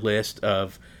short list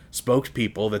of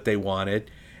spokespeople that they wanted.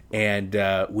 And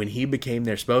when he became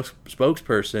their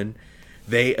spokesperson,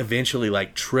 they eventually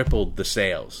tripled the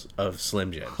sales of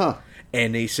Slim Jim. Huh.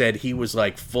 And they said he was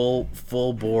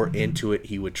full bore into it.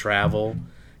 He would travel,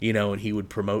 and he would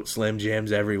promote Slim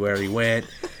Jims everywhere he went.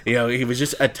 He was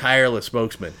just a tireless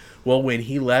spokesman. Well, when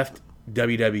he left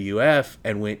WWF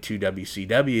and went to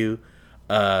WCW,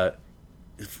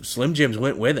 Slim Jims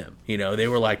went with him. They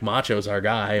were like, Macho's our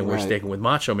guy, and we're Right. sticking with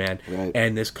Macho Man. Right.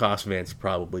 And this cost Vince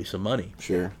probably some money.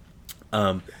 Sure.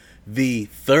 The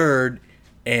third,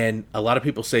 and a lot of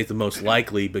people say it's the most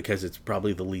likely because it's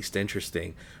probably the least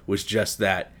interesting, was just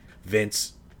that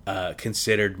Vince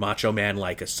considered Macho Man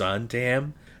like a son to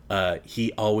him.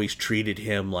 He always treated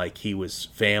him like he was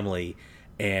family,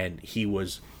 and he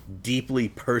was deeply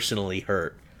personally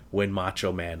hurt when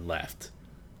Macho Man left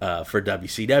for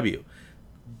WCW.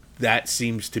 That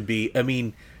seems to be... I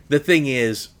mean, the thing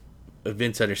is,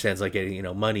 Vince understands,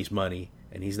 money's money,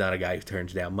 and he's not a guy who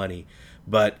turns down money.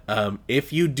 But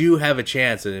if you do have a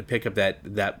chance and pick up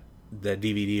that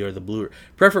DVD or the Blu-ray,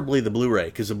 preferably the Blu-ray,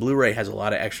 because the Blu-ray has a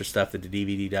lot of extra stuff that the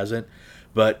DVD doesn't.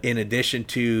 But in addition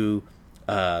to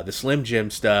the Slim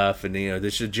Jim stuff and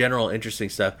there's just general interesting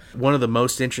stuff, one of the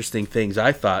most interesting things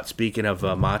I thought, speaking of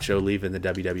Macho leaving the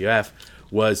WWF,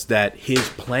 was that his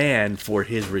plan for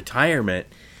his retirement,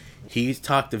 he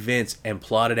talked to Vince and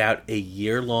plotted out a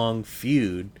year-long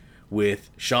feud with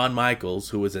Shawn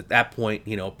Michaels, who was at that point,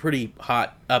 pretty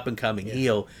hot, up-and-coming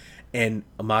heel. And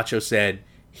Macho said,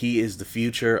 he is the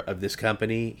future of this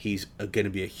company. He's going to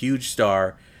be a huge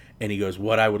star. And he goes,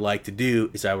 what I would like to do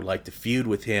is I would like to feud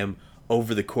with him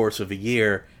over the course of a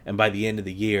year. And by the end of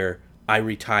the year, I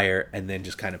retire and then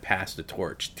just kind of pass the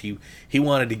torch. He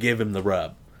wanted to give him the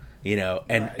rub, and He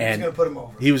was going to put him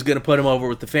over. He was going to put him over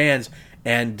with the fans.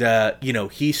 And,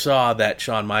 he saw that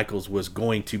Shawn Michaels was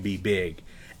going to be big.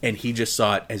 And he just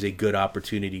saw it as a good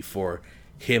opportunity for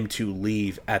him to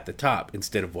leave at the top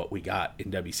instead of what we got in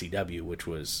WCW, which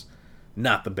was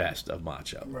not the best of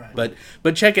Macho. Right.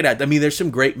 But check it out. I mean, there's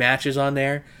some great matches on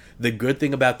there. The good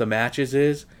thing about the matches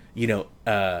is,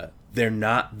 they're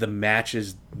not the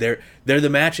matches. They're the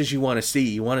matches you want to see.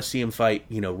 You want to see him fight,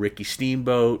 Ricky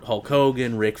Steamboat, Hulk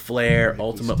Hogan, Ric Flair,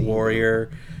 Ultimate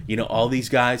Warrior, all these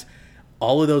guys.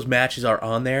 All of those matches are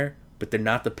on there, but they're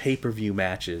not the pay-per-view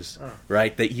matches,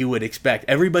 right, that you would expect.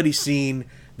 Everybody's seen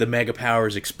the Mega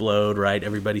Powers explode, right?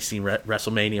 Everybody's seen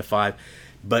WrestleMania 5,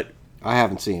 but I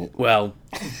haven't seen it. well,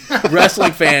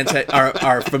 wrestling fans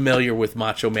are familiar with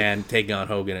Macho Man taking on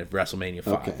Hogan at WrestleMania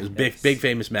 5. Okay. It was a big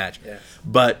famous match. Yes.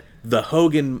 But the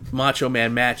Hogan Macho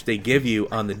Man match they give you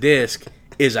on the disc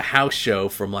is a house show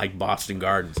from like Boston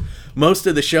Gardens. Most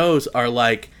of the shows are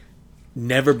like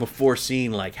never before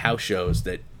seen like house shows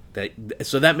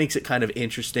so that makes it kind of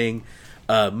interesting.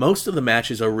 Most of the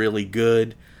matches are really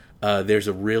good. There's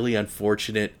a really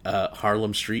unfortunate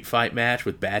Harlem Street Fight match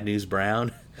with Bad News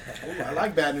Brown. Ooh, I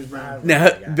like Bad News Brown. Now,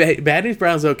 Bad News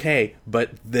Brown's okay, but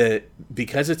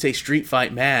because it's a street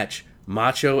fight match,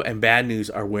 Macho and Bad News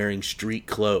are wearing street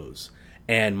clothes.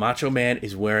 And Macho Man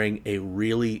is wearing a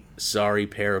really sorry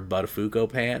pair of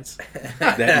Buttafuoco pants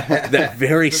that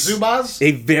very Zubaz?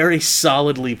 a very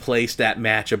solidly placed that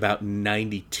match about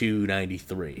 92,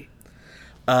 93.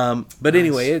 But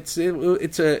anyway, it's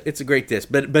a great disc.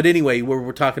 But anyway,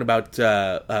 we're talking about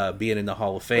being in the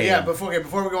Hall of Fame. Yeah, before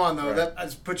we go on though, I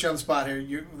just put you on the spot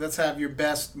here. Let's have your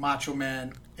best Macho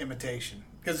Man imitation,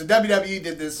 because the WWE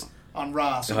did this on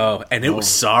Raw. So, and it was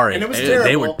sorry. and it was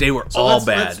terrible. They were So all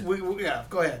bad. Yeah,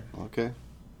 go ahead. Okay.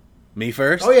 Me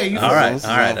first? Oh, yeah, you all first. right, This is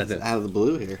all right. out, That's it. out of the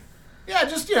blue here. Yeah,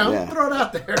 just Yeah. throw it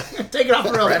out there. Take it off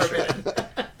the rails for a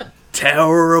minute.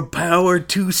 Tower of power,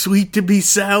 too sweet to be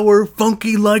sour,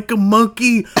 funky like a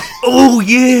monkey. Oh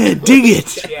yeah, dig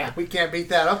it. Yeah, we can't beat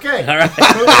that. Okay, All right.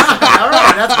 All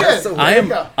right, that's good. There you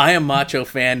go. I am Macho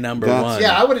fan number That's- one.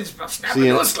 Yeah, I would have just snapped See,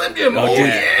 into a Slim Jim. Oh, Oh, dude,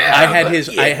 yeah.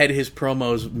 I had his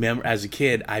promos as a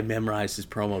kid. I memorized his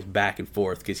promos back and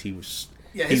forth because he was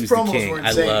his the promos king. were I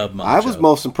insane. love Macho. I was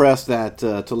most impressed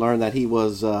to learn that he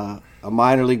was a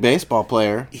minor league baseball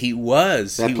player He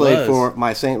was. that he played was. for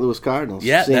my St. Louis Cardinals.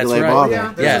 Yeah, Single that's A right. ball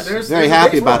Yeah, there. Yes. there's Very a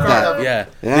happy baseball about card that. of him. Yeah.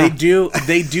 Yeah.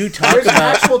 They do talk There's an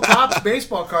about. actual Topps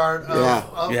baseball card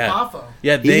of Yeah. Poffo.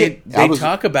 Yeah, He- they I was-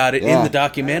 talk about it in yeah. the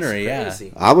documentary. Yeah.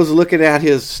 Crazy. I was looking at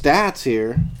his stats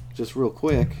here, just real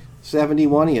quick.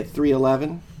 71, he had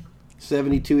 311.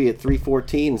 72, he had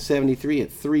 314. And 73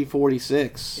 at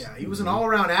 346. Yeah, he was an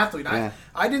all-around athlete. Yeah.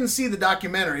 I didn't see the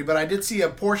documentary, but I did see a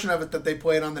portion of it that they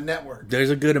played on the network. There's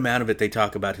a good amount of it. They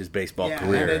talk about his baseball Yeah,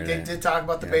 career. and they in it. did talk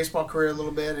about the baseball career a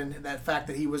little bit, and that fact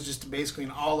that he was just basically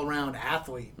an all-around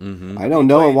athlete. I know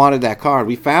no one wanted that card.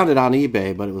 We found it on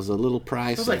eBay, but it was a little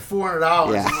pricey. It was like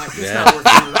 $400. Yeah. I'm like, it's Yeah. not worth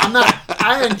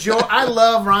 $400. I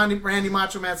love Randy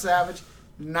Macho Man Savage.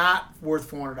 Not worth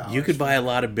 $400. You could buy a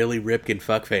lot of Billy Ripken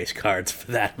fuckface cards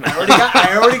for that.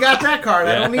 I already got that card.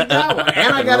 I don't need that one.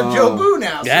 And I got a Joe Boo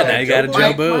now. Yeah, now you got a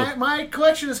Joe Boo. My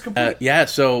collection is complete. Yeah,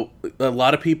 so a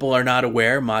lot of people are not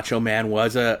aware. Macho Man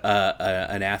was an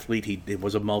athlete. He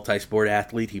was a multi-sport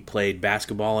athlete. He played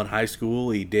basketball in high school.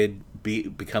 He did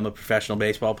become a professional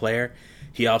baseball player.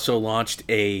 He also launched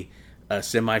a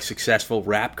semi-successful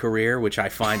rap career, which I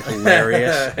find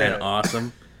hilarious and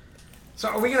awesome. So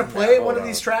are we going to play one of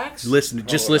these tracks? Listen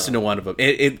to one of them.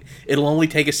 It'll only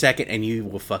take a second, and you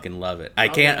will fucking love it. I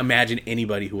can't imagine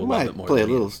anybody who will love Might it more play a than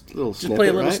you. little Just snippet, play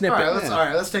a little right? snippet. All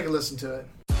right, let's take a listen to it.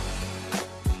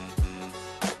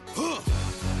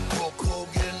 Hulk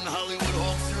Hogan, Hollywood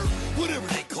Hulkster, whatever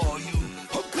they call you,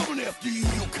 I'm coming after you,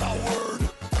 you coward.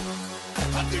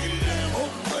 I dig it damn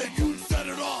Hulk leg, you set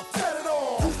it off. Set it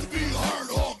off. Used to be hard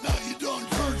Hulk, now you done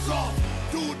turned soft.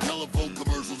 Doing telephone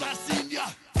commercials, I seen ya.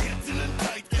 Dancing in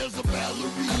tight as a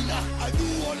ballerina. I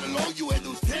knew all along you had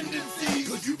those tendencies.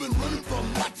 Cause you've been running from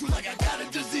macho like I got a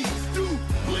disease. Dude,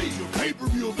 blaze your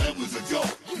pay-per-view, that was a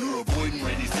joke. You're avoiding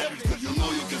Randy Savage cause you know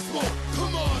you can smoke.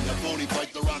 Come on, that phony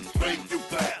fight the rock spanked you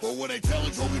fast. But when I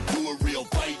challenged Hogan to a real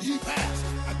fight, he passed.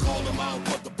 I called him out,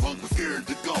 but the punk was scared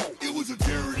to go. It was a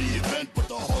charity event, but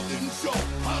the Hulk didn't show.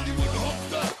 Hollywood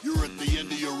Hulkster, you're at the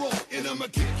end of your rope. And I'ma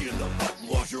kick you in the butt and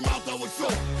wash your mouth out with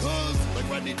soap. Cause, like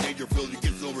Rodney Dangerfield, you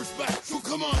get no respect. So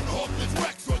come on, Hulk, let's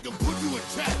whack so I can put you in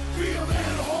check. Be a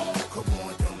man, Hulk. Come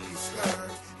on, don't be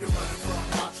scared. You're running from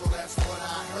macho, that's what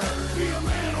I heard. Be a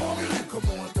man, Hogan. Come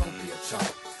on, don't be a chump.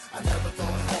 I never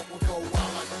thought Hulk would go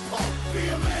wild like a punk. Be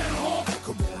a man, Hulk.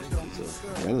 Come on, don't be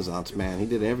scared. Renaissance man. He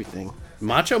did everything.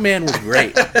 Macho Man was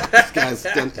great. This guy's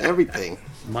done everything.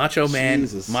 Macho Man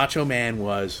Jesus.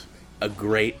 was a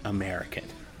great American.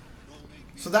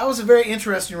 So that was a very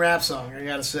interesting rap song, I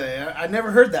gotta say. I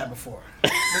never heard that before.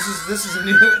 This is a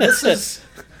new. This is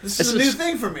This is a new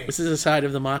thing for me. This is a side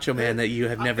of the Macho Man that you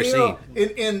have never You seen. know,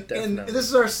 in this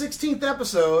is our 16th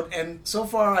episode, and so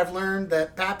far I've learned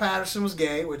that Pat Patterson was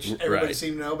gay, which everybody Right.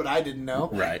 seemed to know, but I didn't know.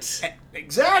 Right.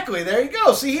 Exactly. There you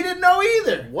go. See, he didn't know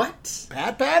either. What?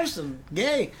 Pat Patterson,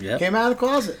 gay, Yep. came out of the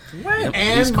closet. Yep.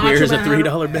 And He's queer Macho as a Man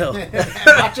 $3 bill.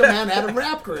 Macho Man had a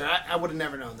rap career. I would have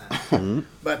never known that.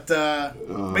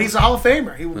 But he's a Hall of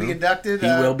Famer. He will be inducted. He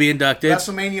will be inducted.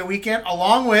 WrestleMania weekend,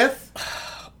 along with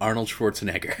Arnold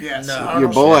Schwarzenegger. yes, No. Arnold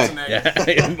Your boy.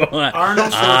 Schwarzenegger.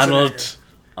 Arnold Schwarzenegger.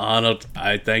 Arnold,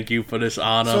 I thank you for this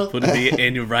honor. So- Putting me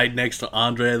in you right next to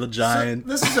Andre the So Giant.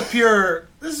 this is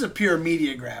a pure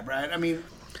media grab, right? I mean,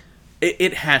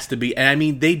 It has to be. And I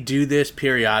mean, they do this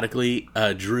periodically.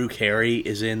 Drew Carey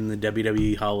is in the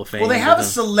WWE Hall of Fame. well, they have a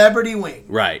with them. celebrity wing,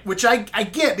 Right. Which I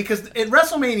get because at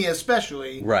WrestleMania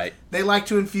especially, Right. they like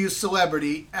to infuse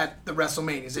celebrity at the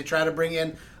WrestleManias. They try to bring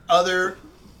in other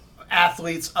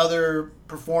athletes, other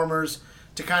performers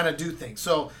to kind of do things.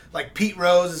 So, like Pete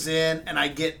Rose is in, and I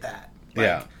get that. Like,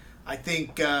 Yeah. I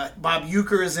think Bob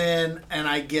Uecker is in, and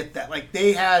I get that. Like,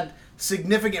 they had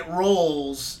significant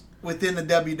roles within the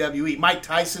WWE. Mike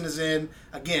Tyson is in.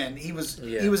 Again, he was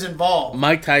involved.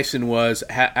 Mike Tyson was,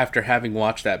 after having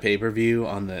watched that pay-per-view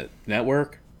on the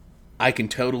network, I can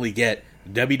totally get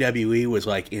WWE was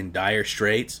like in dire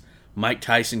straits. Mike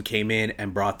Tyson came in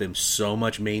and brought them so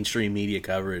much mainstream media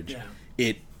coverage.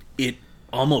 Yeah. It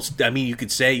almost, I mean, you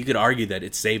could argue that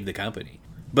it saved the company.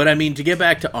 But I mean, to get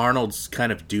back to Arnold's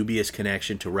kind of dubious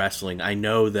connection to wrestling, I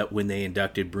know that when they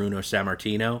inducted Bruno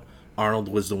Sammartino, Arnold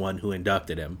was the one who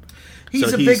inducted him.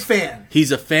 He's a big fan.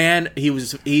 He's a fan.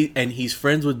 And he's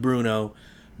friends with Bruno,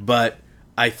 but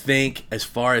I think as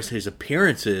far as his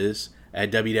appearances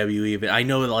at WWE, I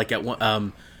know that like at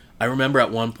one, I remember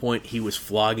at one point he was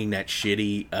flogging that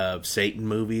shitty Satan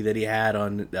movie that he had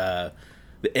on the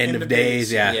End of Days.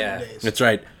 Yeah, Yeah. that's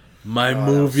right. My was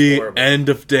movie, horrible. End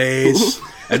of Days.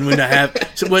 And when I have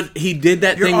what he did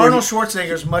that Your thing. Arnold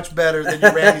Schwarzenegger is much better than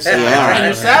your Randy Savage. Yeah. And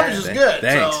your Savage is good.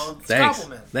 Thanks, So it's a thanks,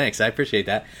 compliment. thanks. I appreciate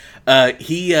that.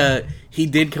 He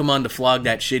did come on to flog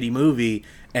that shitty movie,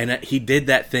 and he did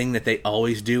that thing that they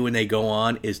always do when they go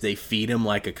on is they feed him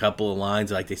like a couple of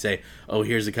lines, like they say, "Oh,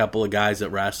 here's a couple of guys that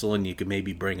wrestle, and you can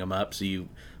maybe bring them up so you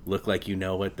look like you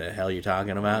know what the hell you're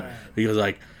talking about." Right. He was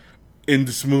like, "In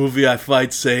this movie, I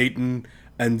fight Satan."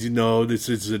 And this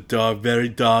is a very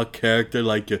dark character,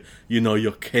 like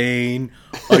your Kane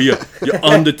or your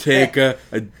Undertaker,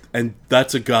 and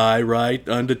that's a guy, right?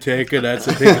 Undertaker, that's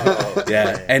a thing.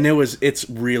 Yeah, and it's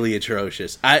really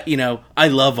atrocious. I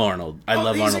love Arnold. I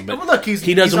love Arnold, but look, he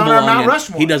he's doesn't on our belong Mount in,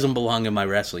 Rushmore. he doesn't belong in my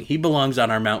wrestling. He belongs on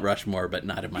our Mount Rushmore, but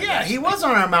not in my Yeah, wrestling. he was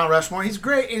on our Mount Rushmore. He's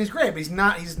great, but he's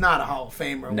not a Hall of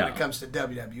Famer No. when it comes to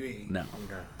WWE. No.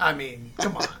 I mean,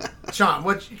 come on, Sean.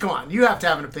 Come on, you have to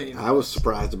have an opinion. I was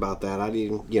surprised about that. I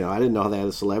didn't know they had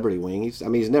a celebrity wing. He's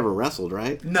never wrestled,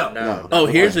 right? No. Oh,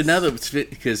 here's another,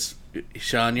 because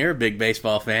Sean, you're a big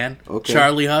baseball fan. Okay.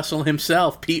 Charlie Hustle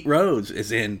himself, Pete Rose,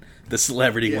 is in the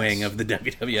celebrity Yes. wing of the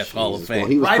WWF Hall of Fame. Well,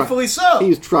 he was Rightfully so. He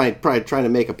was probably trying to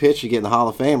make a pitch to get in the Hall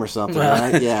of Fame or something,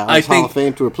 right? Yeah, I I Hall think- of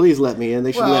Fame tour. Please let me in.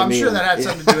 They should Well, let I'm me sure in. that had Yeah.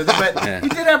 something to do with it, but Yeah. he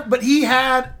did have. But he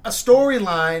had a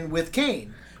storyline with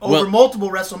Kane over multiple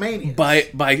WrestleManias.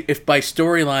 If by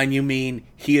storyline you mean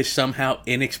he is somehow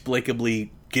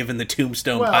inexplicably given the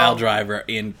Tombstone Well, pile driver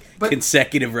in but-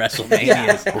 consecutive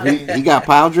WrestleManias. I mean, He got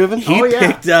pile driven. He Oh, yeah.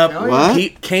 picked up Oh, yeah.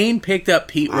 What? Kane picked up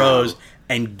Pete Rose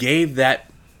and gave that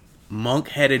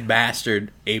monk-headed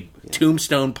bastard a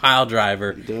Tombstone pile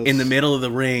driver does. in the middle of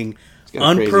the ring,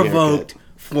 got a crazy unprovoked, haircut.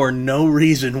 for no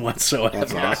reason whatsoever.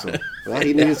 That's awesome. Well,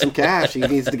 he needed some cash. He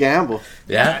needs to gamble.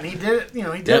 yeah, Yeah. and he did it. He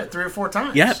did Yep. it 3 or 4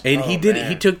 times. Yeah, and he did it. man.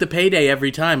 He took the payday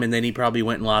every time, and then he probably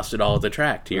went and lost it all at the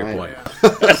track, to your Right.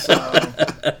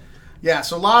 point.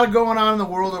 So a lot of going on in the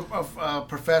world of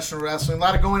professional wrestling. A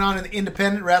lot of going on in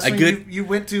independent wrestling. You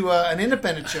went to an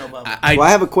independent show, Bubba. Well, I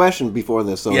have a question before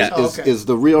this. So Yeah. is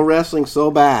the real wrestling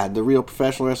so bad? The real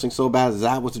professional wrestling so bad? Is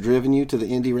that what's driven you to the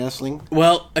indie wrestling?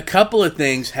 Well, a couple of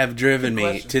things have driven Good me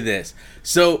question. to this.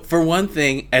 So, for one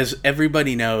thing, as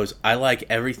everybody knows, I like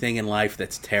everything in life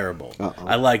that's terrible. Uh-oh.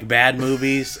 I like bad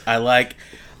movies. I like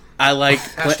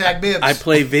Hashtag bibs. I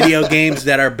play video games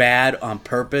that are bad on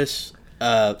purpose.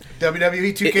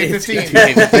 WWE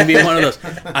 2K15. It's gonna be one of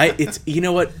those. You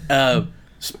know what?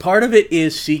 Part of it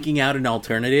is seeking out an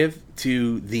alternative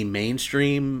to the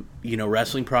mainstream,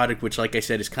 wrestling product, which, like I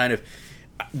said, is kind of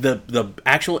the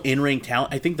actual in-ring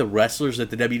talent. I think the wrestlers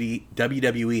that the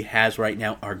WWE has right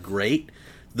now are great.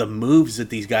 The moves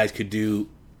that these guys could do,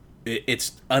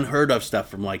 it's unheard of stuff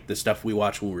from like the stuff we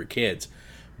watched when we were kids.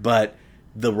 But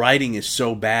the writing is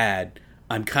so bad.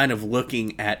 I'm kind of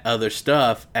looking at other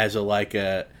stuff as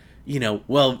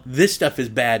well, this stuff is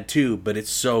bad too, but it's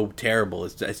so terrible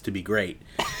as to be great.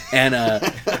 And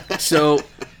so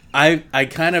I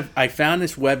found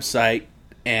this website,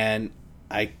 and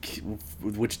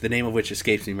which the name of which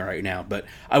escapes me right now, but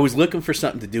I was looking for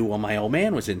something to do while my old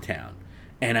man was in town.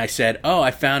 And I said,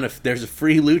 I found there's a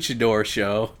free luchador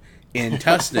show in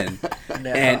Tustin.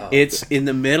 No. And it's in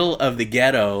the middle of the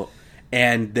ghetto,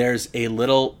 and there's a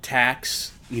little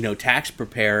tax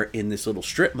preparer in this little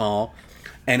strip mall.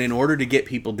 And in order to get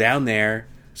people down there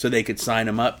so they could sign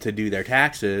them up to do their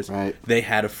taxes, right, they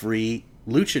had a free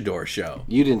luchador show.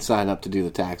 You didn't sign up to do the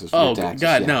taxes for your taxes.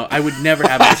 God, yet. No. I would never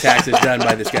have my taxes done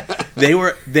by this guy. They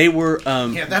were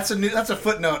yeah, that's a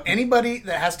footnote. Anybody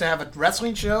that has to have a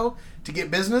wrestling show to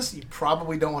get business, you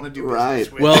probably don't want to do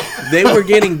business with. Well, they were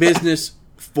getting business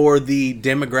for the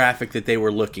demographic that they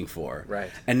were looking for. Right.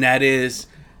 And that is,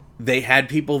 they had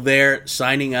people there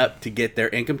signing up to get their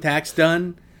income tax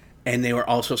done, and they were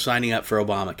also signing up for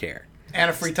Obamacare. And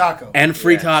a free taco.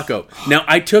 Taco. Now,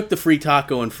 I took the free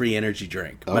taco and free energy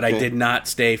drink, but I Okay. did not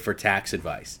stay for tax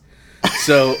advice.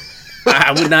 So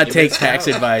I would not take tax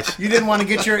advice. You didn't want to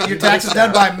get your taxes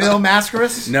done by Mil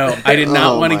Mascaris? No, I did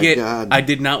not want to my get. God. I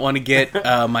did not want to get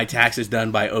my taxes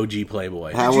done by OG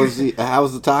Playboy. How was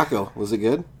the taco? Was it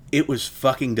good? It was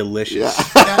fucking delicious.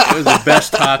 It was the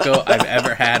best taco I've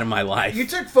ever had in my life. You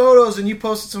took photos and you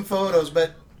posted some photos,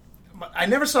 but I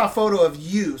never saw a photo of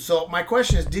you. So my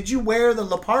question is, did you wear the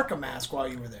La Parka mask while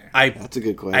you were there? That's a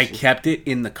good question. I kept it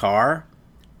in the car.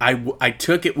 I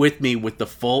took it with me with the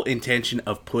full intention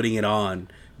of putting it on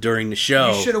during the show.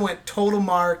 You should have went total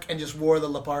mark and just wore the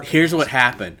La Parka Here's mask. what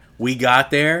happened. We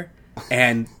got there,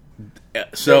 and There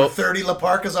so were 30 La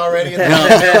Parkas already.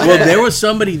 well, there was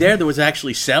somebody there that was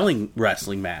actually selling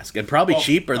wrestling masks, and probably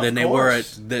cheaper than they were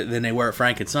course. at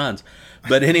Frank and Sons.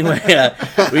 But anyway,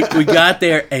 we got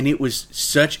there, and it was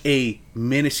such a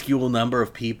minuscule number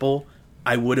of people.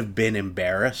 I would have been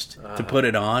embarrassed to put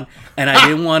it on, and I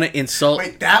didn't want to insult.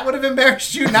 Wait, that would have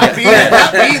embarrassed you? Not being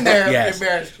there Yes.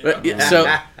 embarrassed you.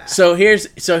 But, so here's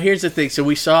the thing. So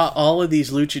we saw all of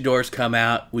these luchadors come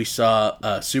out. We saw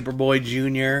Superboy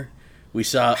Jr. We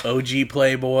saw OG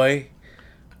Playboy.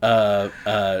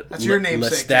 That's your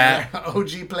namesake. Lestat.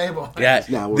 OG Playboy. Yeah,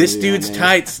 not this worthy dude's of that name.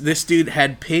 tights. This dude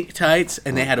had pink tights,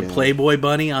 and they had a Playboy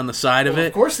bunny on the side of Well, it.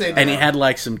 of course they And he do. had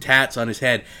like some tats on his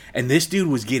head. And this dude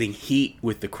was getting heat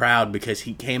with the crowd because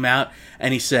he came out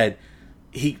and he said,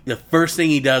 the first thing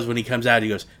he does when he comes out, he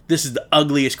goes, "This is the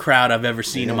ugliest crowd I've ever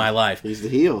seen in my life." He's the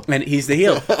heel. And he's the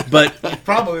heel, but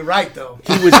Probably right, though.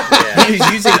 he was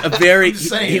using a very just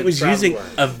saying, he was probably using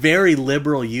was. a very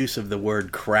liberal use of the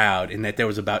word crowd, in that there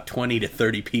was about 20 to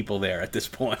 30 people there at this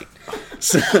point.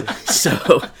 So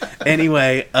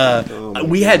anyway,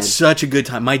 we had such a good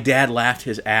time. My dad laughed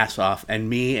his ass off, and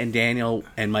me and Daniel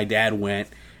and my dad went.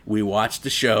 We watched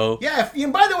the show. Yeah,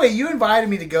 by the way, you invited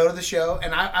me to go to the show,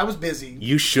 and I was busy.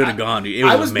 You should have gone. It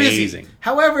I was busy. amazing.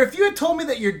 However, if you had told me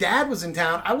that your dad was in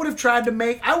town, I would have tried to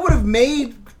make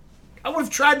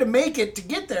it to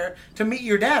get there to meet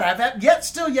your dad. I've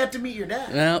still yet to meet your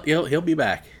dad. Well, he'll be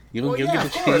back. You'll yeah, get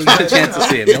of course. a chance to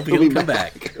see him. He'll come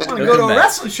back. I want to go to a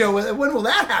wrestling show with it. When will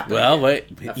that happen? Well, wait.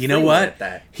 You know free one what? at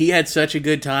that. He had such a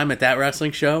good time at that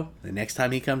wrestling show. The next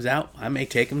time he comes out, I may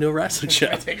take him to a wrestling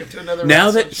show. Take him to another Now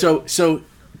wrestling that show. so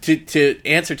to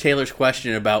answer Taylor's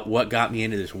question about what got me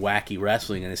into this wacky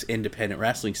wrestling and this independent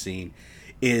wrestling scene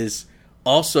is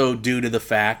also due to the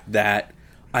fact that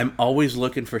I'm always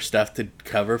looking for stuff to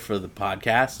cover for the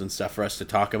podcast and stuff for us to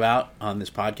talk about on this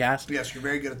podcast. Yes, you're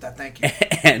very good at that. Thank you.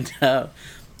 And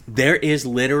there is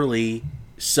literally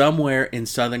somewhere in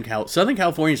Southern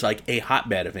California is like a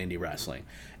hotbed of indie wrestling.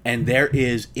 And there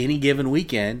is, any given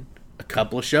weekend, a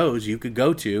couple of shows you could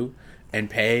go to and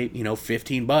pay,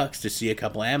 $15 to see a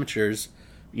couple amateurs,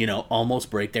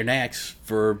 almost break their necks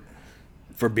for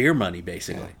beer money,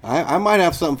 basically. I might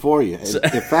have something for you.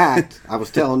 In fact, I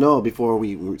was telling Noah before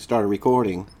we started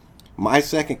recording, one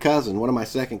of my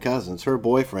second cousins, her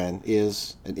boyfriend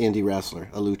is an indie wrestler,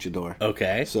 a luchador.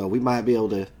 Okay. So we might be able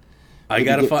to... I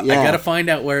gotta find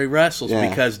out where he wrestles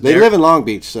because they live in Long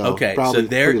Beach, so okay. probably So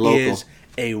there pretty local. is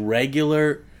a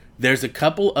regular. There's a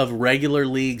couple of regular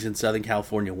leagues in Southern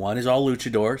California. One is all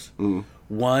luchadors.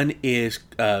 One is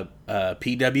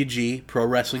PWG, Pro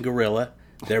Wrestling Guerrilla.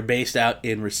 They're based out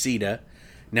in Reseda.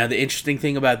 Now, the interesting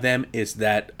thing about them is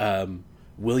that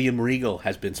William Regal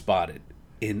has been spotted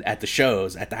at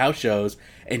the house shows,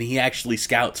 and he actually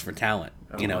scouts for talent.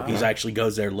 You know, he's actually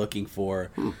goes there looking for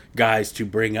guys to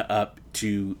bring up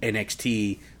to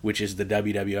NXT, which is the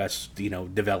WWS, you know,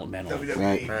 developmental.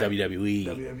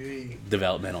 WWE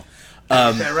developmental.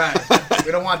 Yeah, right.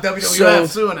 We don't want WWF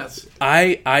suing us.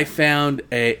 I found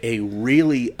a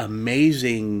really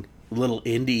amazing little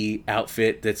indie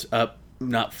outfit that's up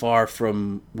not far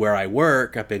from where I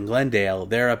work, up in Glendale.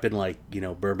 They're up in like, you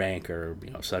know, Burbank or,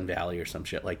 you know, Sun Valley or some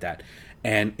shit like that.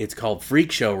 And it's called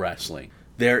Freak Show Wrestling.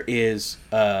 There is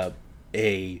a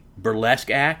burlesque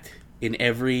act in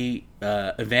every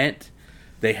event.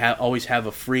 They always have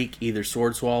a freak, either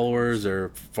sword swallowers or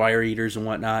fire eaters and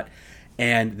whatnot.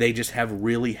 And they just have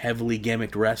really heavily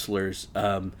gimmicked wrestlers.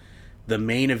 The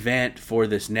main event for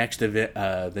this next event,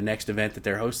 the next event that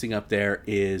they're hosting up there,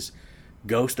 is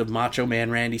Ghost of Macho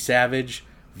Man Randy Savage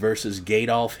versus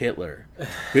Adolf Hitler.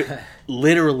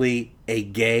 Literally a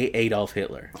gay Adolf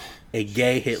Hitler. A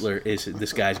gay Hitler is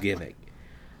this guy's gimmick.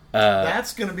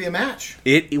 That's going to be a match.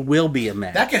 It will be a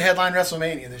match. That could headline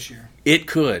WrestleMania this year. It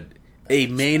could. A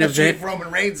main Especially event. if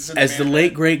Roman Reigns is in As the main late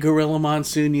event. great Gorilla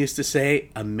Monsoon used to say,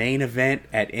 a main event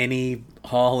at any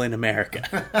hall in America.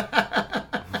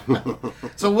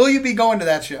 So will you be going to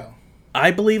that show?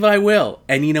 I believe I will.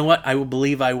 And you know what? I will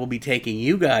believe I will be taking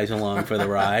you guys along for the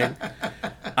ride.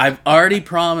 I've already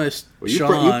promised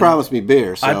Sean. You promised me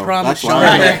beer, so I promised that's Sean.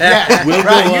 why- Yeah, We'll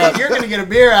right. go up. You're going to get a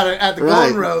beer at the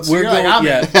Golden Road. So We're you're like, going, I'm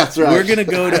yeah, in. That's right. We're gonna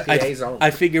go to. IPA's on.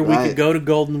 I figure we Right. could go to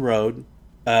Golden Road,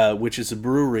 which is a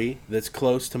brewery that's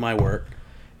close to my work,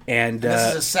 and This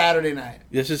is a Saturday night.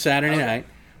 Saturday night.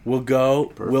 We'll go.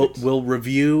 Perfect. We'll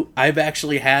review. I've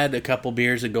actually had a couple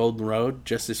beers at Golden Road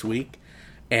just this week,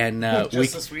 and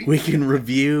This week? we can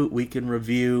review. We can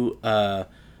review a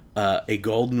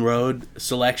Golden Road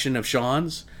selection of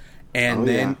Sean's. And Oh,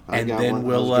 then yeah. I got one. I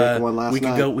we'll was drinking one last we can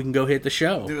night. go. We can go hit the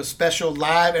show. Do a special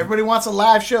live. Everybody wants a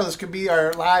live show. This could be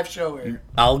our live show here.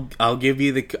 I'll give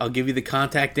you the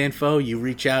contact info. You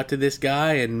reach out to this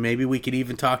guy, and maybe we could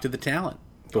even talk to the talent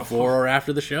before or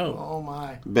after the show. Oh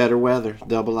my! Better weather,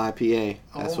 double IPA.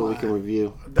 That's Oh, what we my. can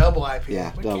review. Double IPA.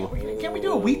 Yeah, But double. Can we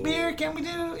do a wheat beer? Can we do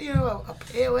a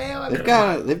pale ale? They've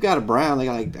got a brown. They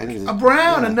got like I think it's a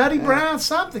brown, yeah, a nutty yeah. brown,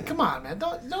 something. Come on, man!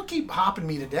 Don't keep hopping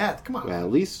me to death. Come on. Well,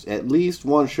 at least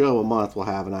one show a month we'll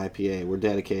have an IPA. We're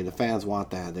dedicated. The fans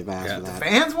want that. They've asked for that.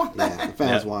 Fans want that. Yeah, the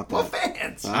fans want that. Well,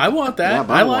 fans. I want that. Yeah,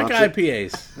 but I I like want it.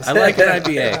 IPAs. I like an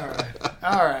IPA.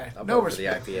 All right. I'll No vote for the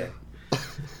respect. IPA.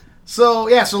 So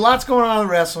lots going on in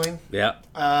wrestling. Yeah.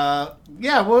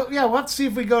 We'll have to see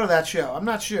if we go to that show. I'm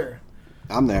not sure.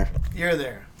 I'm there. You're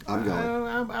there. I'm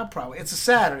going. I'll probably. It's a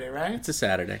Saturday, right? It's a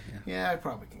Saturday. Yeah. Yeah, I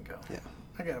probably can go. Yeah.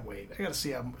 I gotta wait. I gotta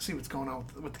see what's going on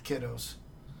with the kiddos.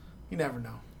 You never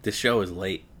know. This show is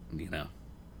late. You know,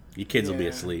 your kids will be Yeah.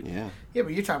 asleep. Yeah. Yeah,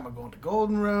 but you're talking about going to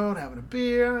Golden Road, having a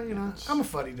beer. You know, I'm a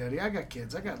fuddy duddy. I got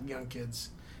kids. I got young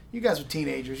kids. You guys are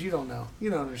teenagers. You don't know. You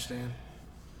don't understand.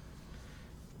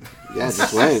 Yeah,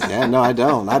 just wait. Yeah, no, I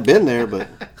don't. I've been there, but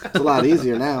it's a lot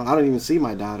easier now. I don't even see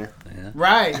my daughter.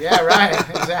 Right. Yeah. Right.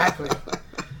 Exactly.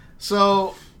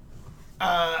 So,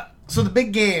 the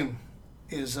big game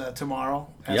is tomorrow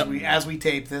as we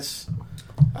tape this.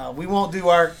 We won't do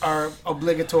our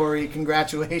obligatory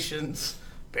congratulations,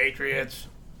 Patriots,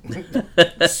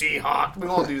 Seahawks. We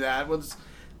won't do that.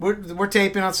 We're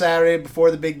taping on Saturday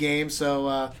before the big game,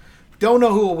 so don't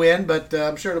know who will win, but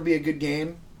I'm sure it'll be a good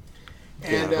game.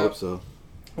 And Yeah, I hope so.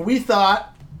 we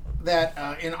thought that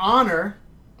in honor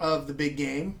of the big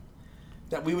game,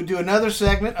 that we would do another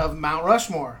segment of Mount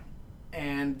Rushmore.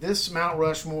 And this Mount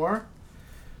Rushmore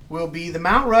will be the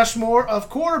Mount Rushmore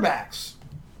of quarterbacks.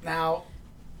 Now,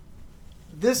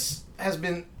 this has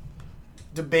been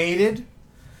debated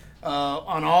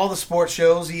on all the sports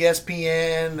shows,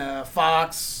 ESPN,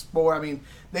 Fox Sport. I mean,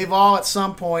 they've all at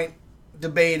some point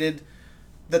debated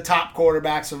the top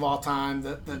quarterbacks of all time,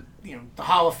 the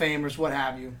Hall of Famers, what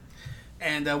have you.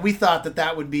 And we thought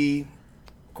that would be,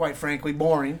 quite frankly,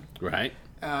 boring. Right.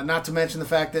 Not to mention the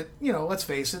fact that, let's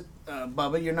face it,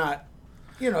 Bubba, you're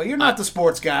not the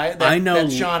sports guy that, I know-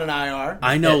 that Sean and I are.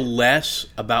 I know less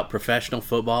about professional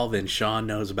football than Sean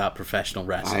knows about professional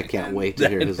wrestling. I can't wait to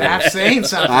hear his That's list. saying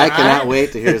something. I cannot right?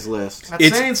 wait to hear his list. That's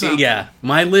saying something. Yeah,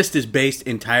 my list is based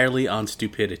entirely on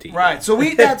stupidity. Right. So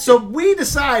we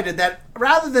decided that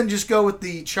rather than just go with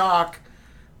the chalk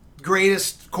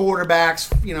greatest quarterbacks,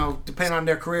 depending on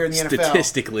their career in the NFL.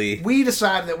 Statistically. We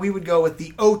decided that we would go with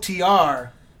the OTR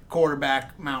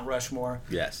quarterback Mount Rushmore.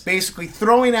 Yes. Basically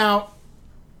throwing out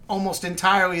almost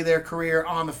entirely their career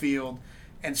on the field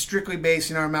and strictly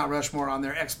basing our Mount Rushmore on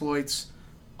their exploits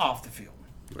off the field.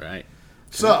 Right.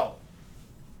 So,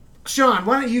 Sean,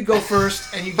 why don't you go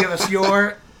first and you give us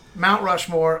your Mount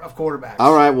Rushmore of quarterbacks.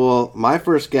 All right, well, my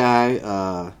first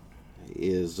guy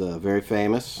is very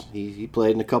famous. He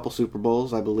played in a couple Super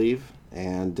Bowls, I believe.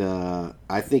 And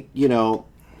I think,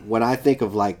 when I think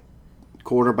of, like,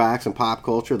 quarterbacks and pop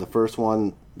culture, the first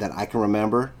one that I can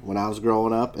remember when I was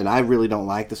growing up, and I really don't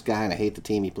like this guy, and I hate the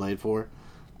team he played for,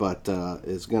 but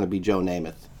it's going to be Joe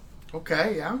Namath.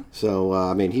 Okay, yeah.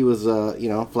 So, he was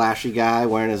a, flashy guy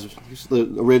he's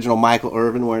the original Michael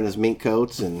Irvin wearing his mink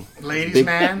coats and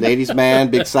Ladies' man,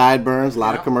 big sideburns, a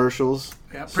lot of commercials.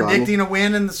 Yeah, predicting a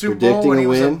win in the Super Bowl when he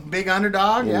was a big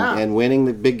underdog, and winning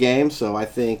the big game. So I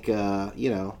think,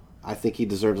 I think he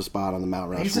deserves a spot on the Mount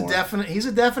Rushmore. He's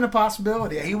a definite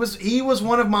possibility. He was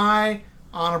one of my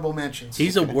honorable mentions.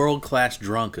 He's a world-class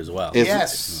drunk as well.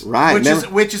 Yes, right.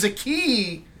 Which is a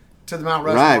key to the Mount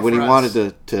Rushmore. Right, when he us.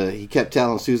 wanted to, he kept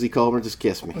telling Susie Colbert, "Just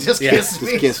kiss me, just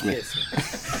kiss me."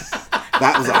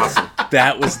 That was awesome.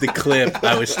 That was the clip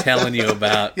I was telling you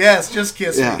about. Yes, just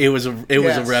kiss me. It was a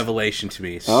revelation to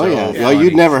me. Oh yeah, funny.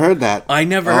 You'd never heard that. I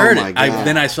never heard it.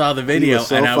 Then I saw the video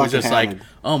so and I was just hammered. like,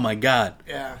 "Oh my god!"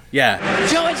 Yeah.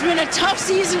 Joe, it's been a tough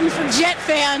season for Jet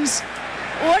fans.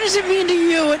 What does it mean to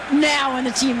you now when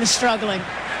the team is struggling?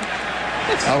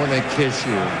 I want to kiss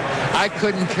you. I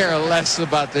couldn't care less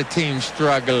about the team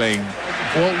struggling.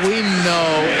 What we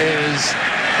know is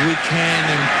we can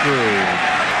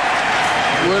improve.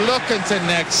 We're looking to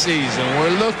next season.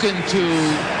 We're looking to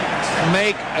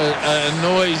make a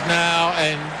noise now,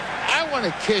 and I want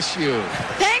to kiss you.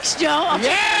 Thanks, Joe. I'll take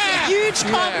it as a huge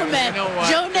compliment. You know what?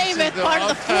 Joe Namath, part of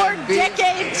the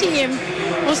four-decade team.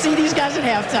 We'll see these guys at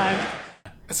halftime.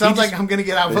 It sounds like I'm going to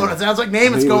get outvoted. It sounds like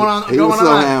Namath's going on. He was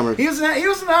so hammered. He was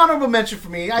an honorable mention for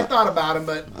me. I thought about him,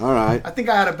 but all right. I think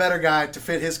I had a better guy to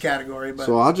fit his category. But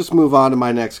so I'll just move on to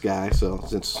my next guy. So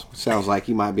since it sounds like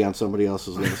he might be on somebody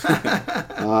else's list,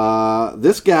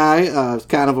 this guy is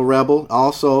kind of a rebel.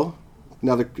 Also,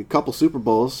 another couple Super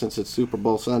Bowls since it's Super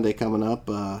Bowl Sunday coming up.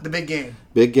 The big game.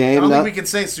 Big game. I don't think we can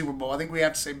say Super Bowl. I think we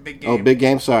have to say big game. Oh, big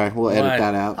game. Sorry, we'll edit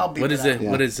that out. I'll beat What is it? it?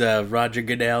 Yeah. What is Roger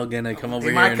Goodell gonna come over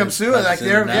he here? He might come sue it. Like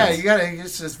they're you got to.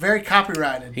 It's very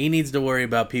copyrighted. He needs to worry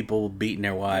about people beating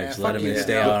their wives. Let him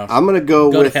stay off. I'm gonna go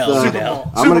with to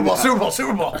hell,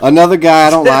 Super Bowl. Another guy I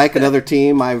don't like. Another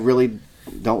team I really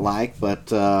don't like. But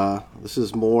this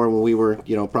is more when we were,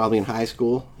 probably in high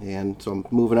school, and so I'm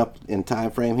moving up in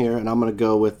time frame here, and I'm gonna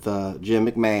go with Jim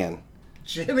McMahon.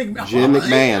 Jim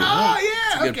McMahon. Oh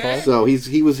yeah, okay. So he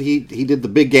did the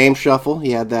big game shuffle.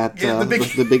 He had that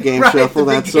the big game right, shuffle.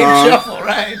 The that big song. Game shuffle,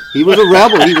 right? He was a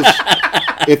rebel. He was.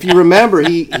 If you remember,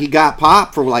 he got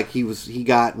popped for he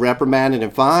got reprimanded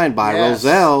and fined by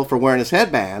Roselle for wearing his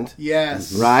headband.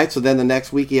 Yes. Right. So then the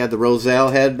next week he had the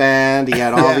Roselle headband. He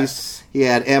had all these. He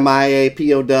had MIA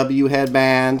POW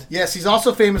headband. Yes, he's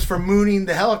also famous for mooning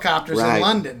the helicopters in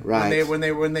London. Right.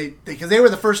 Because they were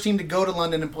the first team to go to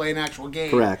London and play an actual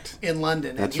game. Correct. In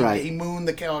London. That's and right. He mooned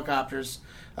the helicopters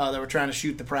that were trying to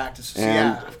shoot the practices.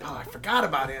 And I forgot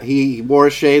about him. He wore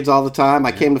his shades all the time.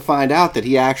 I came to find out that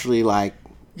he actually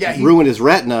he ruined his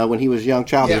retina when he was a young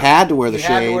child. Yeah, he had to wear the shades.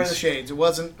 He had to wear the shades. It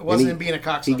wasn't him being a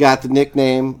cocksucker. He got the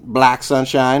nickname Black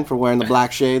Sunshine for wearing the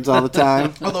black shades all the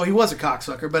time. Although he was a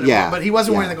cocksucker, but he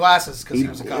wasn't wearing the glasses because he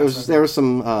was a cocksucker. There was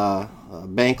some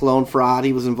bank loan fraud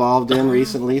he was involved in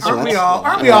recently. So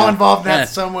Aren't we all involved in that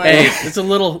some way? Hey, what's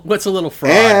a little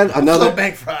fraud? And another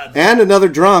bank fraud. And another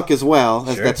drunk as well.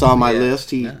 Sure. That's on my list.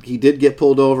 He did get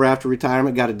pulled over after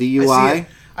retirement, got a DUI.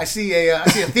 I see a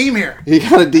theme here. He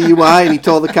got a DUI and he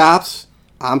told the cops,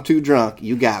 "I'm too drunk.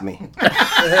 You got me."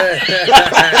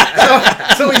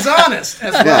 so he's honest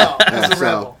as well as a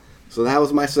rebel. So that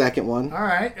was my second one. All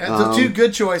right, so two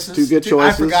good choices.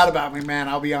 I forgot about McMahon.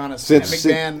 I'll be honest.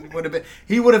 McMahon would have been.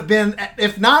 He would have been,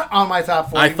 if not on my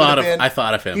top four. I thought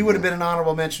of him. He would have been an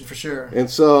honorable mention for sure. And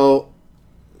so,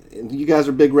 you guys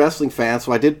are big wrestling fans,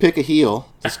 so I did pick a heel.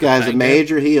 This guy's a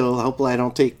major heel. Hopefully I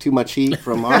don't take too much heat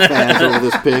from our fans over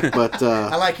this pick, but...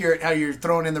 I like how you're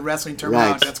throwing in the wrestling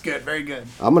terminology. Right. That's good. Very good.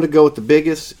 I'm going to go with the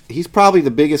biggest... He's probably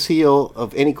the biggest heel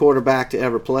of any quarterback to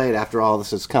ever play after all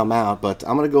this has come out, but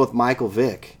I'm going to go with Michael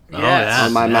Vick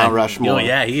on my Mount Rushmore. Oh,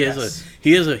 yeah, he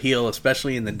is a heel,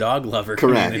 especially in the dog lover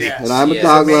community. Correct. And I'm a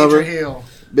dog lover. Heel.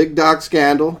 Big dog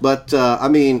scandal, but,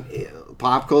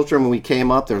 pop culture, when we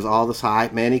came up, there was all this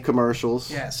hype, many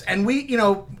commercials. Yes, and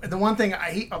the one thing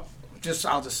I'll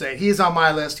just say, he is on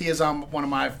my list. He is on one of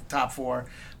my top four,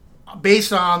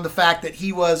 based on the fact that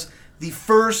he was the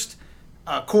first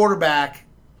quarterback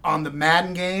on the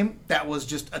Madden game that was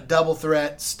just a double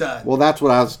threat stud. Well, that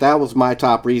was my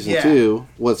top reason too.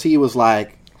 Was he was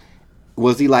like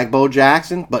Was he like Bo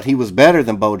Jackson? But he was better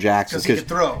than Bo Jackson 'Cause he could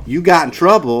throw. You got in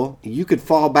trouble, you could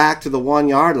fall back to the 1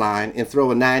 yard line and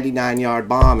throw a 99-yard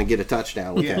bomb and get a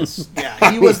touchdown with Yes. him.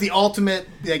 Yeah, he was the ultimate.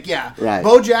 Right.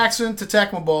 Bo Jackson to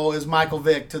Tecmo Bowl is Michael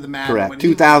Vick to the Madden. Correct. When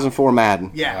 2004 Madden.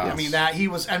 Yeah, Yes. I mean that he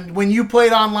was, and when you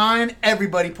played online,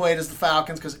 everybody played as the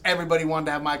Falcons because everybody wanted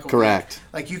to have Michael. Correct. Vick.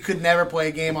 Like you could never play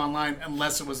a game online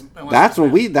unless it was. That's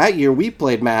when that year we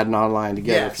played Madden online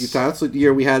together a few times. That's the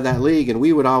year we had that league, and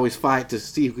we would always fight to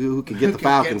see who could get the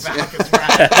Falcons.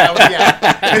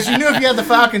 Because you knew if you had the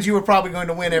Falcons, you were probably going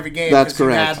to win every game. That's because you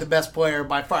correct. had the best player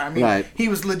by far. I mean, Right. he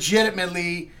was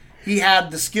legitimately. He had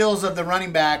the skills of the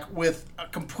running back with a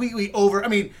completely over. I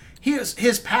mean,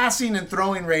 his passing and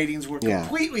throwing ratings were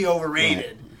completely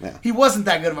overrated. Right. Yeah. He wasn't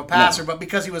that good of a passer, but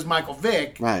because he was Michael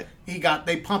Vick, Right.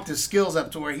 they pumped his skills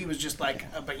up to where he was just like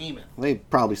a behemoth. They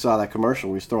probably saw that commercial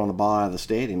where he's throwing the ball out of the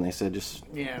stadium. They said, just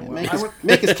Well,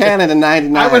 make his cannon a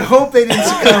 99. I would hope they didn't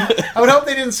succumb. I would hope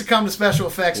they didn't succumb to special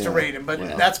effects to rate him, but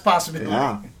that's a possibility.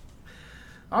 Yeah.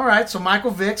 All right, so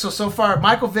Michael Vick. So far,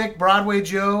 Michael Vick, Broadway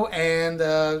Joe, and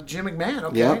Jim McMahon.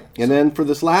 Okay. Yep. And then for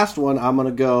this last one, I'm going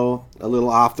to go a little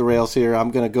off the rails here.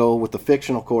 I'm going to go with the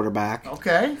fictional quarterback.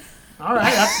 Okay. All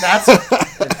right. That's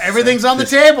everything's on the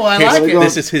table. I like it.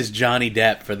 This is his Johnny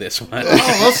Depp for this one.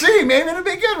 Oh, we'll see. Maybe it'll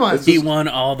be a good one. He won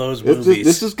all those movies.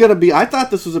 This is going to be. I thought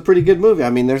this was a pretty good movie.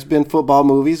 I mean, there's been football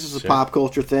movies. This is a pop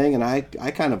culture thing, and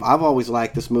I've always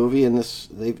liked this movie. And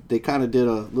they kind of did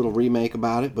a little remake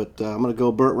about it. But I'm going to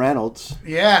go Burt Reynolds.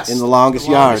 Yes. In The Longest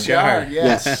Yard.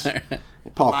 Yes.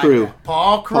 Paul Crewe.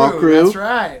 Paul Crewe. That's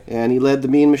right. And he led the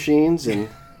Mean Machines and.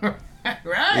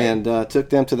 Right. And took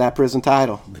them to that prison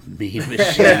title. Mean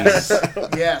Machines.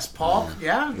 Yes, Paul.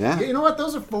 Yeah. You know what?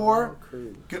 Those are four.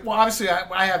 Good. Well, obviously,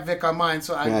 I have Vic on mine,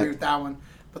 so I agree with that one.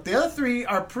 But the other three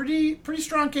are pretty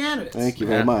strong candidates. Thank you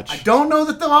very much. I don't know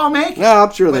that they'll all make it. No,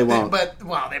 I'm sure they won't. But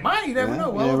they might. You never know.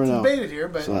 Well, never it's know. debated here,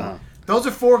 but those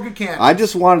are four good candidates. I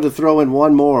just wanted to throw in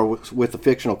one more with the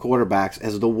fictional quarterbacks.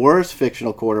 As the worst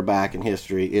fictional quarterback in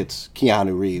history, it's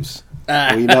Keanu Reeves.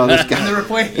 We know this guy. And the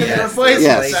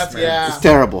replacements. It's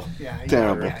terrible. Yeah,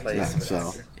 terrible. Yeah,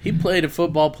 so. He played a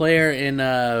football player in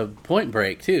Point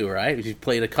Break too, right? He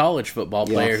played a college football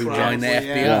player who joined the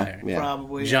FBI. Yeah.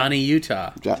 Probably. Johnny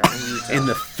Utah. In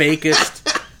the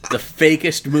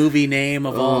fakest movie name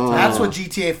of all time. That's what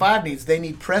GTA 5 needs. They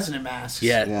need president masks.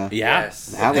 Yeah.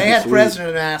 Yes. If they had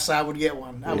president masks, I would get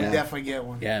one. I would definitely get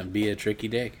one. Yeah, and be a tricky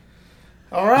dick.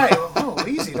 All right. Oh,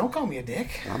 easy. Don't call me a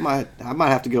dick. I might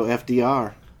have to go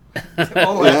FDR.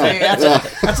 Oh,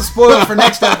 that's a spoiler for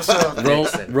next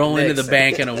episode. Roll into the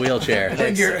bank in a wheelchair.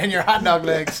 and your hot dog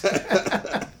legs.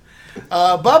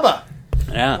 Bubba.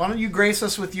 Yeah. Why don't you grace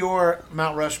us with your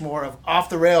Mount Rushmore of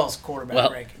off-the-rails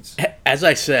quarterback rankings? As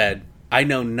I said, I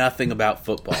know nothing about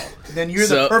football. Then you're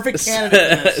the perfect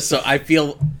candidate for this. So I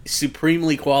feel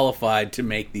supremely qualified to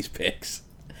make these picks.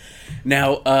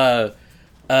 Now,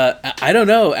 I don't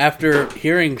know. After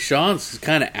hearing Sean's, is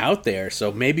kind of out there,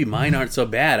 so maybe mine aren't so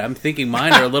bad. I'm thinking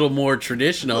mine are a little more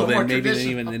traditional than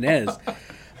even it is.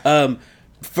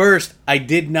 First, I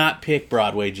did not pick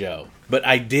Broadway Joe, but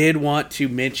I did want to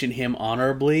mention him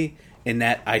honorably in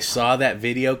that I saw that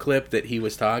video clip that he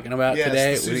was talking about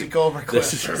today. The Susie Colbert clip. The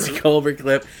Susie Colbert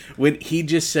clip. When he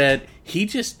just said,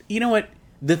 you know what?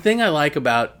 The thing I like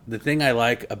about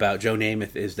Joe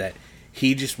Namath is that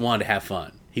he just wanted to have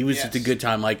fun. He was just a good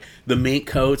time. Like the mink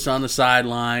coats on the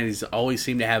sideline. He's always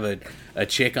seemed to have a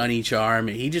chick on each arm.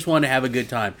 He just wanted to have a good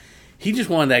time. He just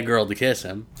wanted that girl to kiss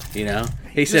him, you know?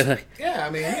 He said... Yeah, I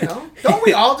mean, don't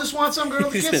we all just want some girl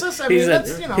to kiss us? I mean,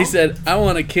 that's, He said, I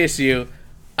want to kiss you.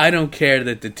 I don't care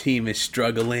that the team is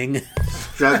struggling.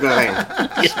 Struggling.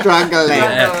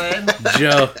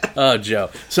 Joe.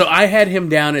 So I had him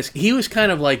down as... He was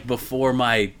kind of like before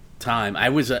my time. I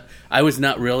was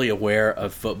not really aware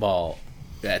of football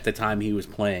at the time he was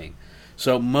playing.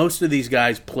 So most of these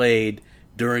guys played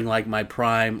during like my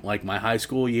prime, like my high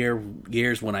school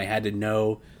years when I had to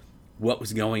know what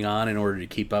was going on in order to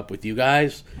keep up with you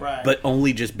guys, right? But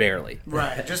only just barely,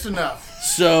 right? Just enough.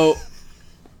 So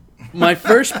my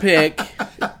first pick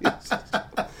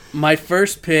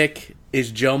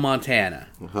is Joe Montana.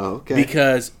 Oh, okay.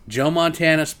 Because Joe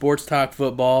Montana Sports Talk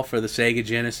Football for the Sega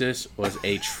Genesis was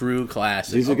a true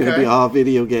classic. These are going to be all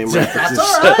video game references. That's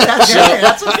all right.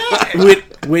 That's okay.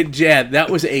 With Jed, that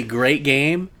was a great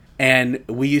game, and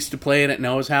we used to play it at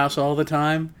Noah's house all the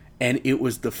time, and it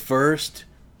was the first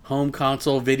home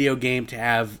console video game to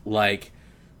have, like,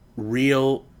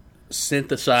 real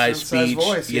synthesized speech,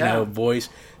 voice, voice.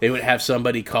 They would have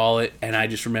somebody call it, and I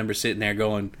just remember sitting there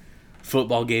going,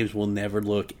 football games will never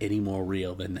look any more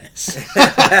real than this.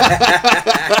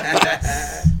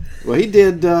 Well, he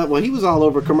did. He was all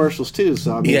over commercials too.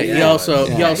 So I mean, He also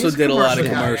He's a did a lot of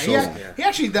commercial guy. commercials. He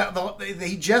actually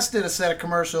he just did a set of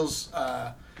commercials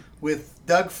with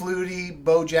Doug Flutie,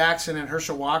 Bo Jackson, and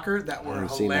Herschel Walker that were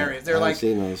hilarious. They're like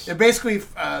they're basically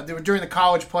they were during the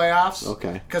college playoffs.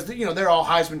 Okay, because they're all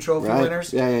Heisman Trophy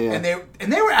winners. Yeah. And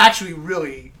they were actually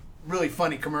really really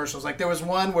funny commercials. Like there was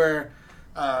one where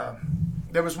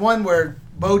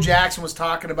Bo Jackson was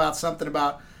talking about something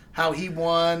about how he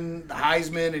won the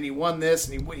Heisman and he won this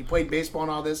and he played baseball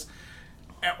and all this,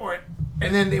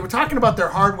 and then they were talking about their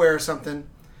hardware or something,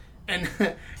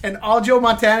 and all Joe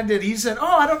Montana did, he said,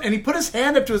 "Oh, I don't," and he put his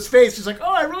hand up to his face. He's like,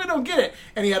 "Oh, I really don't get it,"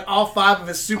 and he had all 5 of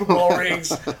his Super Bowl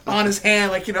rings on his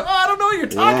hand, like "Oh, I don't know what you're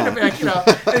talking about,"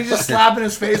 and he's just slapping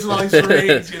his face with all these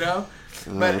rings,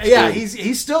 But yeah,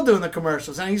 he's still doing the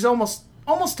commercials, and he's almost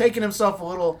taking himself a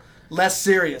little less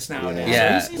serious nowadays.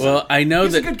 Yeah. So well, I know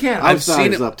he's that a good candidate. I've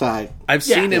seen him uptight. I've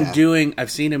seen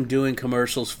him doing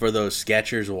commercials for those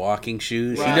Skechers walking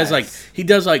shoes. Right. He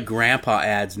does like grandpa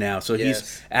ads now. So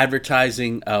he's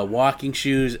advertising walking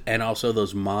shoes and also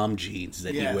those mom jeans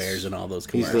that he wears in all those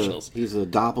commercials. He's a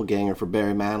doppelganger for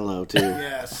Barry Manilow too.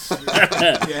 Yes.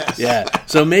 Yeah.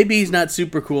 So maybe he's not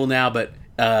super cool now, but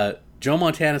Joe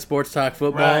Montana Sports Talk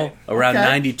Football around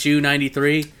 92,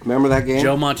 93. Remember that game?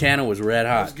 Joe Montana was red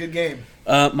hot. It was a good game.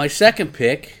 My second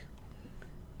pick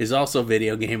is also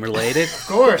video game related. Of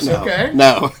course, okay.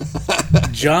 No.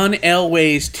 John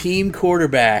Elway's Team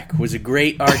Quarterback was a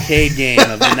great arcade game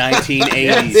of the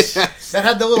 1980s. That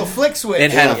had the little flick switch.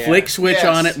 It had a flick switch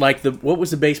on it, like what was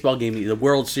the baseball game? The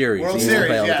World Series. World Series,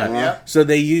 yeah. So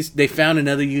they found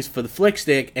another use for the flick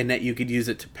stick, and that you could use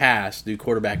it to do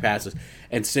quarterback passes.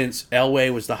 And since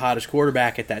Elway was the hottest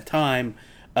quarterback at that time,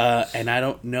 and I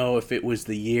don't know if it was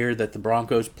the year that the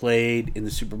Broncos played in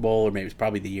the Super Bowl, or maybe it was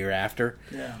probably the year after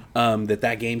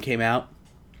that game came out.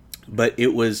 But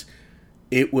it was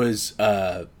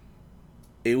an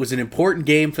important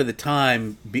game for the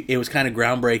time. It was kind of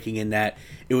groundbreaking in that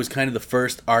it was kind of the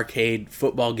first arcade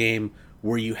football game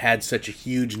where you had such a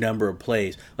huge number of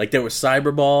plays. Like there was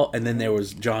Cyberball, and then there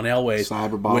was John Elway's.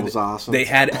 Cyberball was awesome. They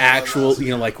had actual,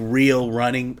 like real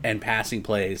running and passing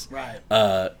plays. Right.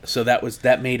 So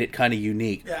that made it kind of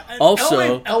unique. Yeah.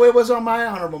 Also, Elway was on my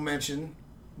honorable mention,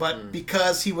 but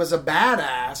because he was a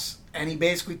badass and he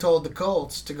basically told the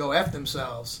Colts to go F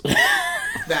themselves,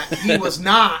 that he was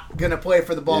not going to play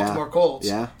for the Baltimore Colts.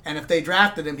 Yeah. And if they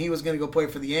drafted him, he was going to go play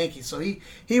for the Yankees. So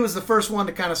he was the first one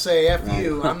to kind of say, F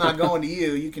you, I'm not going to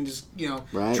you. You can just,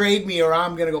 trade me or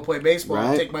I'm going to go play baseball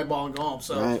and take my ball and go home.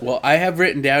 So, well, I have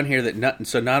written down here that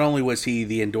not only was he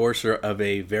the endorser of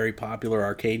a very popular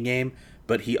arcade game,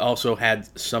 but he also had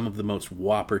some of the most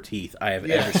whopper teeth I have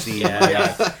ever seen in my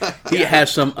life. He has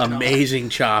some amazing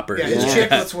choppers. Yeah, his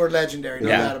chiclets were legendary, no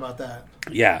doubt about that.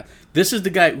 Yeah. This is the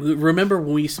guy. Remember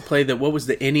when we used to play what was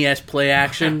the NES Play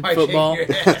Action football?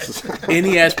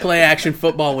 NES Play Action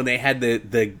football when they had the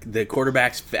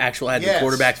quarterbacks the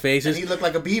quarterbacks' faces. And he looked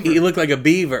like a beaver. He looked like a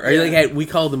beaver. Yeah. We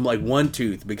called him like One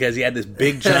Tooth because he had this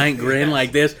big giant grin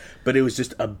like this, but it was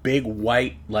just a big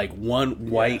white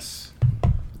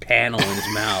panel in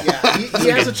his mouth. Yeah, he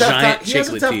has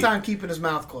a tough time keeping his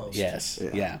mouth closed. Yes,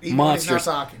 yeah.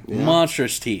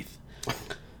 Monstrous teeth.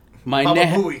 My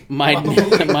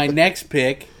next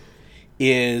pick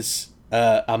is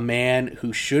a man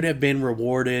who should have been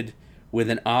rewarded with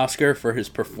an Oscar for his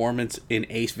performance in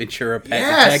Ace Ventura: Pet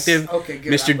Detective. Okay,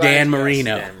 good. Mr. Dan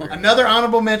Marino. Another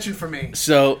honorable mention for me.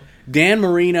 So Dan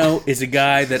Marino is a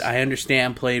guy that I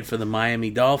understand played for the Miami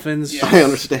Dolphins. Yes. I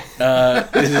understand.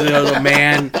 This is a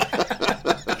man.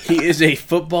 He is a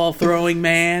football throwing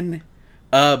man.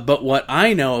 But what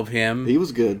I know of him, he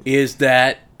was good, is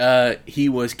that he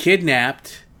was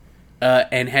kidnapped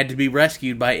and had to be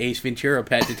rescued by Ace Ventura: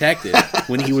 Pet Detective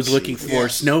when he was looking for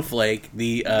Snowflake,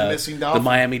 the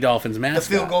Miami Dolphins mascot, the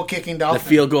field goal kicking dolphin. The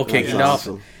field goal kicking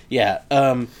dolphin. Awesome. Yeah.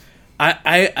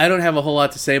 I don't have a whole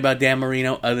lot to say about Dan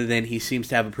Marino other than he seems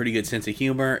to have a pretty good sense of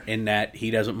humor in that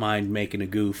he doesn't mind making a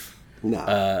goof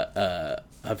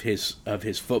of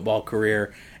his football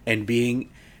career and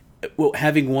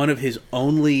having one of his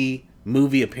only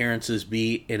movie appearances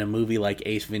be in a movie like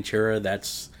Ace Ventura.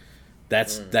 That's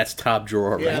top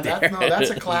drawer right there. That's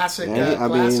a classic,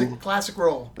 classic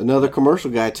role. Another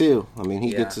commercial guy too. I mean, he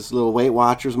gets his little Weight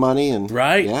Watchers money and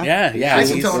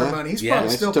Isotoner money. He's probably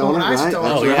still pulling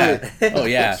isotoner. Oh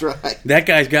yeah, that's right. That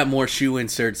guy's got more shoe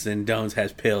inserts than Dones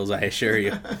has pills. I assure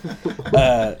you.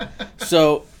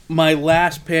 So my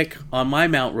last pick on my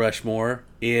Mount Rushmore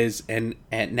is, and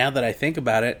now that I think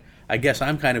about it, I guess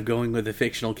I'm kind of going with a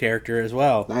fictional character as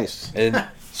well. Nice. And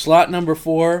slot number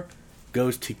 4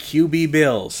 goes to QB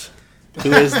Bills.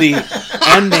 who is the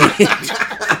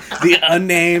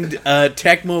unnamed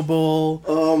Tecmo Bowl.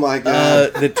 Oh my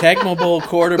God! The Tecmo Bowl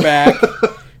quarterback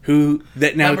who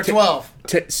that now Number 12.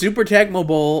 Super Tecmo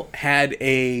Bowl had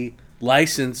a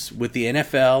license with the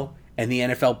NFL and the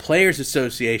NFL Players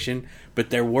Association,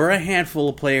 but there were a handful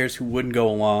of players who wouldn't go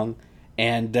along.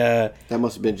 And that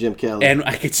must have been Jim Kelly. And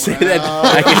I could say that.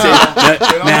 I could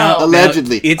say now.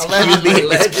 Allegedly, it's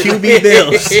QB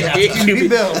Bills. Yeah, QB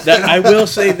Bills. I will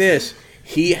say this: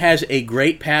 he has a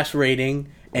great pass rating,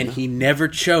 and he never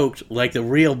choked like the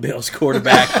real Bills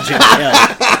quarterback, Jim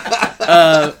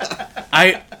Kelly.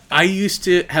 I used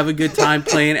to have a good time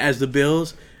playing as the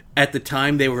Bills. At the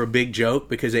time, they were a big joke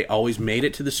because they always made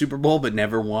it to the Super Bowl but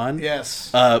never won. Yes.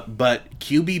 But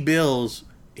QB Bills,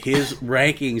 his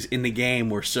rankings in the game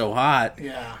were so hot.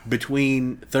 Yeah.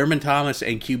 Between Thurman Thomas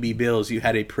and QB Bills, you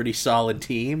had a pretty solid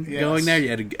team going there. You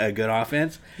had a good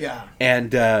offense. Yeah.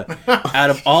 And out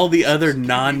of all the other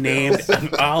non-named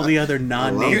players,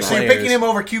 so you're picking him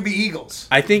over QB Eagles.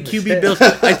 I think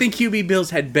QB Bills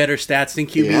had better stats than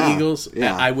QB Eagles.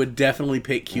 Yeah. I would definitely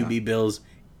pick QB Bills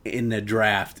in the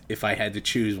draft if I had to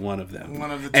choose one of them.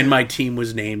 One of the two. And my team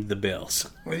was named the Bills.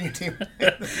 What are your team?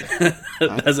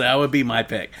 That would be my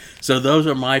pick. So those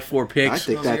are my 4 picks.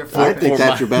 I think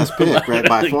that's your best pick, right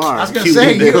by far. I was going to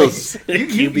say,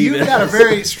 you've got a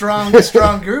very strong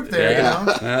group there. Yeah. You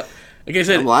know? Like I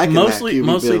said, liking mostly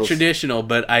Bills. traditional,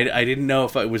 but I didn't know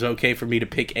if it was okay for me to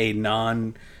pick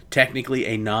technically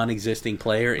a non-existing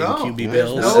player in QB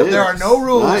Bills. No, there are no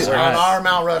rules Nice. on our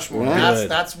Mount Rushmore. Nice.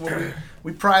 That's what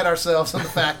we pride ourselves on the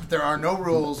fact that there are no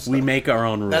rules. We make our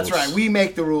own rules. That's right. We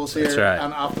make the rules here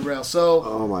on Off the Rails. So,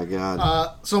 oh my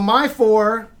God. So my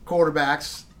 4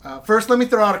 quarterbacks. First, let me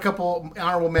throw out a couple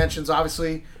honorable mentions.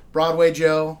 Obviously, Broadway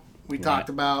Joe, we talked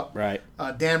about. Right.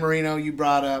 Dan Marino, you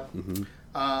brought up.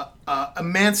 Mm-hmm.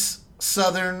 Immense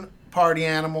Southern party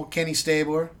animal, Kenny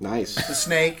Stabler. Nice. The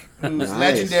Snake, who's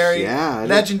Nice.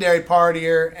 legendary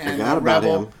partier and Forgot about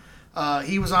rebel. him.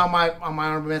 He was on my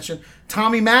honorable mention.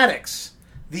 Tommy Maddox,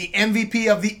 the MVP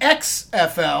of the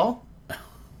XFL,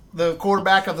 the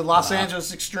quarterback of the Los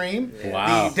Angeles Extreme,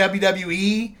 Wow. the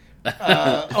WWE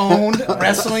owned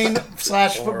wrestling /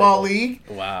 football league.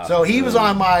 Wow. So he was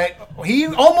on he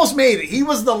almost made it. He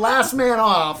was the last man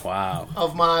off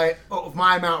of my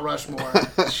Mount Rushmore.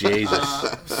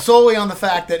 Jesus. Solely on the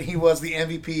fact that he was the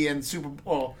MVP in Super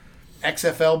Bowl.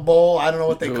 XFL Bowl. I don't know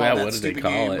what they call that what did stupid they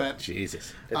call game, it? but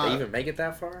Jesus. Did they even make it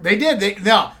that far? they did.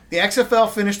 The XFL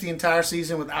finished the entire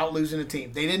season without losing a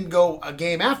team. They didn't go a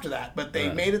game after that, but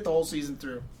they made it the whole season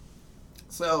through.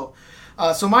 So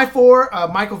my 4,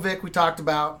 Michael Vick, we talked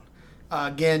about.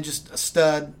 Again, just a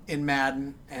stud in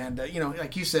Madden, and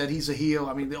like you said, he's a heel.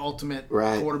 I mean, the ultimate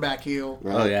quarterback heel.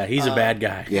 Right. Oh yeah, he's a bad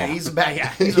guy. Yeah, he's a bad guy.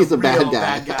 He's a real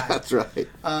bad guy. That's right.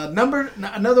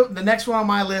 The next one on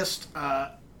my list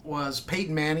was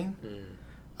Peyton Manning,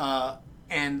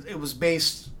 and it was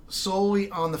based solely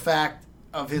on the fact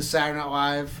of his Saturday Night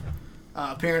Live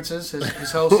appearances,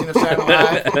 his hosting of Saturday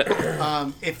Night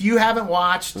Live. If you haven't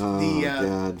watched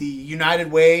the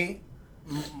United Way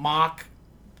mock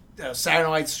Saturday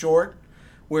Night short,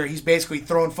 where he's basically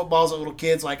throwing footballs at little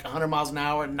kids like 100 miles an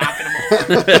hour and knocking them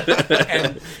over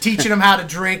and teaching them how to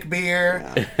drink beer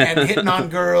and hitting on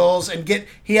girls. And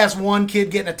he has one kid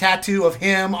getting a tattoo of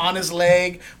him on his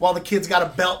leg while the kid's got a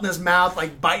belt in his mouth,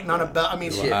 like biting on a belt. I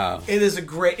mean, it is a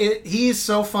great... he's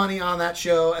so funny on that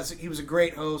show. He was a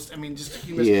great host. I mean,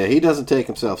 he doesn't take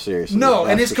himself seriously. No,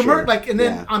 and his commercial... Sure.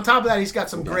 Then on top of that, he's got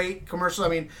some great commercials. I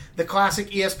mean, the classic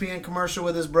ESPN commercial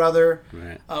with his brother,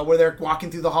 where they're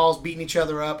walking through the halls beating each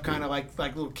other up, kind of like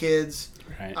little kids.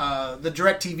 Right. The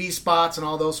DirecTV spots and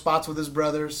all those spots with his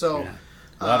brother. So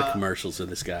a lot of commercials of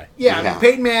this guy. I mean,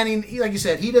 Peyton Manning, like you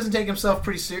said, he doesn't take himself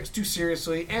too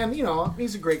seriously, and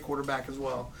he's a great quarterback as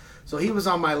well. So he was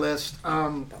on my list.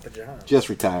 Just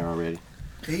retire already.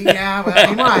 He might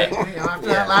after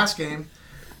that last game.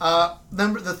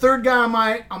 The third guy on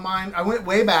mine, I went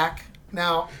way back.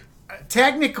 Now,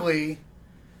 technically,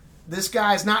 this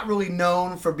guy's not really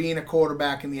known for being a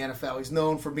quarterback in the NFL. He's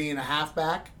known for being a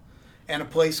halfback and a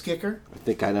place kicker. I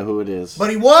think I know who it is. But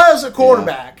he was a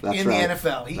quarterback in right. the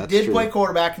NFL. He That's did true. play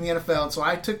quarterback in the NFL, and so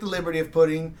I took the liberty of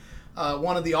putting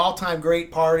one of the all-time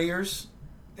great partiers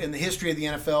in the history of the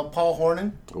NFL, Paul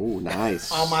Hornung. Oh,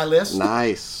 nice. On my list.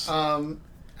 Nice.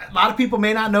 A lot of people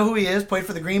may not know who he is. Played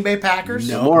for the Green Bay Packers.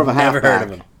 No, more of a halfback. Never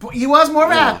heard of him. He was more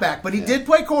of a halfback, but he did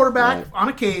play quarterback on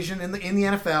occasion in the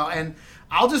NFL. And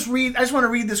I'll just read. I just want to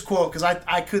read this quote because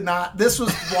I could not. This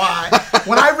was why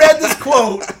when I read this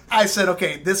quote, I said,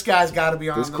 okay, this guy's got to be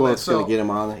on This the quote's list. going to get him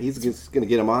on. He's going to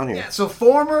get him on here. Yeah, so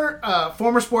former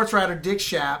sports writer Dick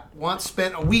Schaap once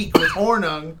spent a week with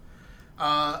Hornung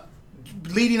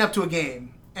leading up to a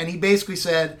game. And he basically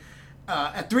said,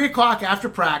 at 3 o'clock after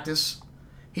practice,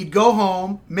 he'd go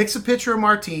home, mix a pitcher of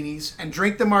martinis, and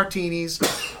drink the martinis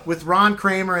with Ron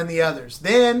Kramer and the others.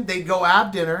 Then they'd go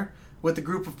have dinner with a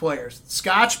group of players.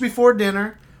 Scotch before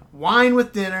dinner, wine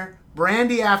with dinner,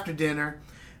 brandy after dinner.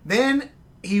 Then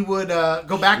he would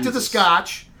go back to the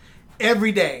Scotch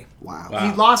every day. Wow.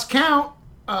 He lost count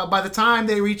by the time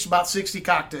they reached about 60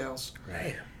 cocktails.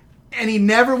 Right. And he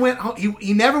never went home.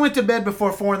 He never went to bed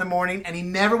before 4 in the morning, and he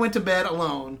never went to bed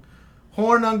alone.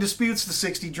 Hornung disputes the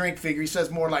 60 drink figure. He says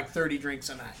more like 30 drinks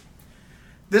a night.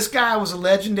 This guy was a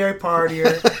legendary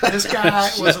partier. This guy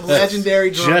was a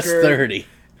legendary drunker. Just 30.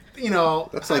 You know,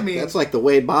 That's like the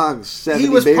Wade Boggs 70 he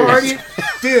was beers.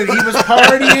 partying, dude. He was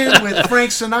partying with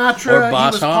Frank Sinatra. Or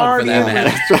Boss he was Hogg, for that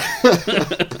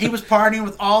partying matter. He was partying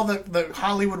with all the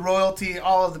Hollywood royalty,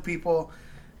 all of the people.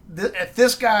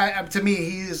 This guy, to me,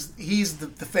 he's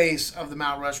the face of the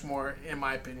Mount Rushmore, in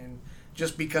my opinion,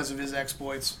 just because of his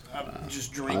exploits of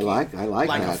just drinking. I like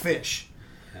like that. a fish.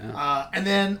 Yeah. And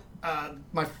then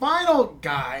my final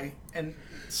guy, and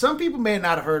some people may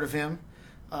not have heard of him.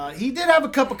 He did have a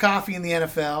cup of coffee in the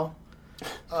NFL,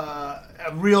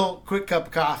 a real quick cup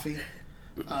of coffee,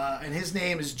 and his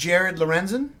name is Jared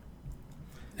Lorenzen.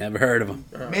 Never heard of him.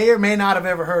 May or may not have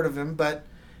ever heard of him, but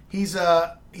he's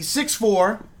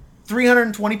 6'4",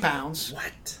 320 pounds.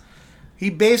 What? He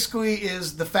basically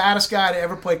is the fattest guy to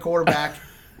ever play quarterback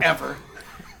ever.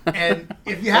 And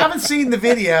if you haven't seen the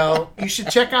video, you should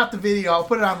check out the video. I'll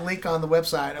put it on the link on the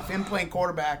website of him playing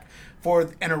quarterback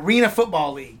for an arena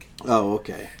football league. Oh,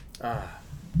 okay.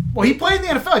 Well, he played in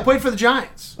the NFL. He played for the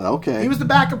Giants. Okay. He was the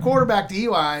backup quarterback to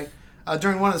Eli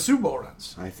during one of the Super Bowl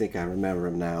runs. I think I remember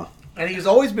him now. And he's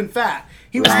always been fat.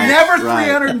 He was Right, never right.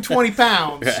 320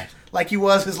 pounds Right. like he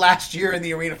was his last year in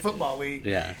the Arena Football League.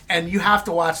 Yeah. And you have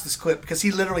to watch this clip because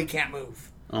he literally can't move.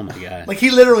 Oh, my God. Like,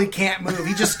 he literally can't move.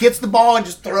 He just gets the ball and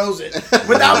just throws it.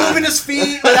 Without moving his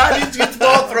feet, without he just gets the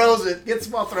ball, throws it. Gets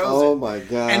the ball, throws it. Oh, my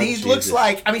God. And he Jesus. looks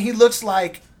like, he looks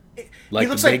like... Like he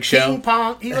looks the like Big Show? King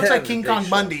Kong. He looks like King Kong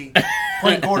Bundy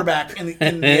playing quarterback in the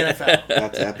NFL.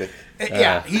 That's epic.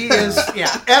 Yeah, he is.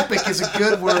 Yeah, epic is a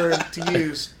good word to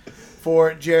use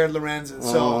for Jared Lorenzen.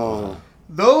 So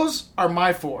those are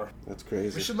my four. That's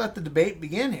crazy. We should let the debate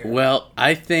begin here. Well,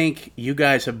 I think you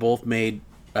guys have both made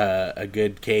a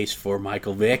good case for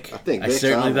Michael Vick. I think Vick's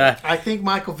certainly on thought. I think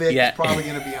Michael Vick Yeah. is probably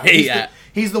going to be on. Yeah.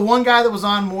 He's the one guy that was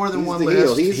on more than He's one the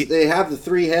list. heel. They have the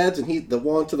three heads, and he's the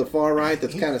one to the far right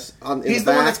that's kind of on. He's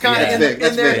the one that's kind of Yeah. in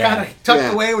That's there, Vick. kind of tucked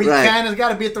Yeah. away, where you Right. kind of got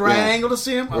to be at the right Yeah. angle to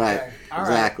see him. Okay. Right. All right.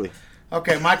 Exactly.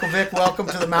 Okay, Michael Vick, welcome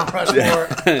to the Mount Rushmore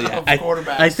of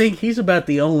quarterbacks. I think he's about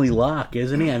the only lock,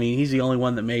 isn't he? I mean, he's the only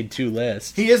one that made two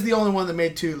lists. he is the only one that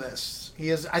made two lists. He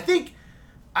is. I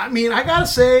gotta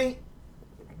say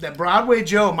that Broadway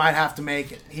Joe might have to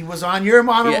make it. He was on your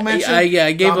honorable mention. I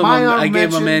gave on him. my I honorable gave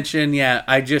him a mention. Yeah,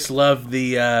 I just love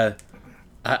the.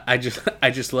 I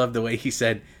just love the way he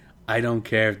said, "I don't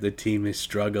care if the team is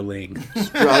struggling."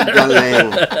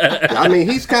 Struggling. I mean,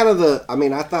 he's kind of the. I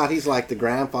mean, I thought he's like the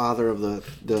grandfather of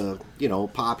the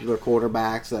popular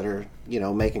quarterbacks that are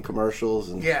making commercials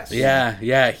and Yes.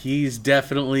 Yeah, he's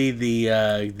definitely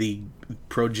the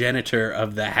progenitor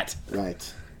of that.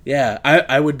 right. Yeah,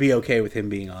 I would be okay with him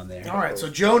being on there. All right, so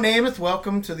Joe Namath,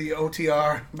 welcome to the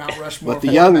OTR Mount Rushmore. But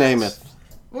the young quarterbacks. Namath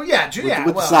Well, yeah,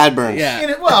 with the sideburns.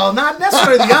 Yeah. Well, not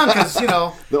necessarily the young, because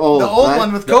The old, right?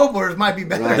 one with Koblers might be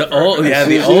better. Right. The old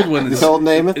one. The old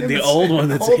Namath. The old one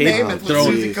that's Old hitting, Namath with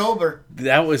throwing. Susie Kobler.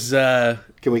 That was.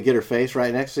 Can we get her face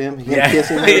right next to him? Yeah,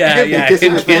 Kissing her? yeah,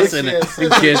 Kissing her kissing face? her,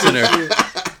 kissing her.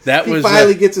 That He was.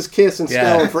 finally gets his kiss in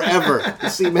yeah. stone forever.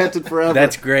 It's cemented forever.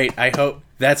 That's great. I hope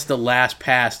that's the last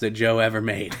pass that Joe ever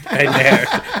made. Right there,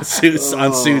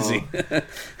 on Susie.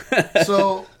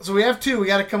 So we have two. We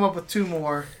got to come up with two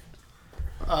more.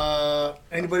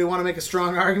 Anybody want to make a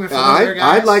strong argument for one of their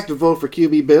guys? I'd like to vote for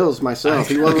QB Bills myself.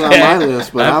 He wasn't on my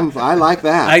list, but I like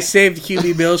that. I saved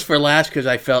QB Bills for last because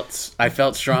I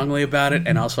felt strongly about it,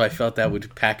 and also I felt that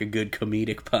would pack a good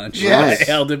comedic punch. Yes. I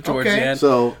held him towards Okay. the end.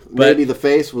 So maybe the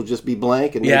face will just be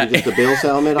blank, and maybe just a Bills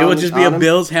helmet. It would just be a him.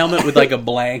 Bills helmet with like a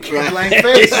blank. Blank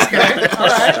face.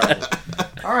 Okay.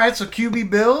 All right. So QB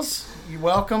Bills, you're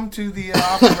welcome to the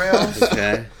Off the Rails.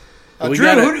 Okay. We Drew,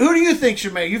 gotta- who do you think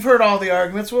should make? You've heard all the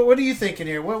arguments. What are you thinking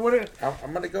here? I'm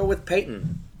going to go with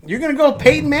Peyton. You're going to go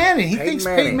Peyton Manning. He Peyton thinks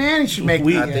Manning. Peyton Manning should make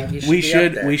We the I think he should we be should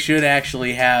up there. we should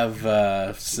actually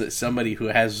have somebody who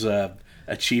has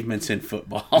achievements in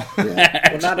football.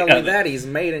 Well, not only that, he's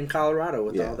made in Colorado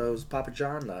with all those Papa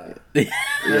John.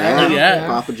 Yeah.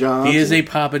 Papa John's. He is a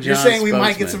Papa John. You're saying we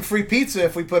might spokesman. get some free pizza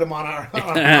if we put him on our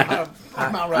Mount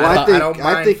Well, Rushmore.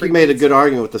 I think he made a good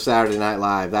argument with the Saturday Night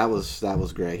Live. That was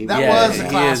great. That was a He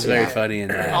is classic. very funny in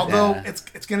that. Although yeah.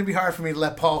 it's going to be hard for me to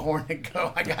let Paul Hornick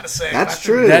go, I gotta say. That's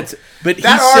true. But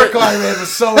That article I read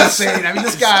was so insane. I mean,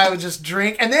 this guy would just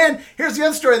drink. And then, here's the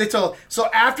other story they told. So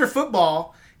after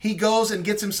football, he goes and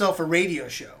gets himself a radio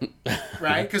show,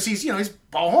 right? Because he's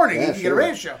Paul Hornick. He can get a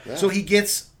radio show. Yeah. So he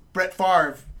gets Brett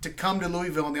Favre to come to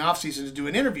Louisville in the offseason to do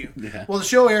an interview. Yeah. Well, the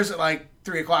show airs at like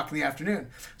 3 o'clock in the afternoon.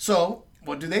 So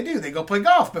what do? They go play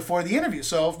golf before the interview.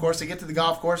 So, of course, they get to the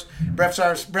golf course. Brett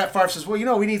Favre says,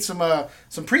 well, we need some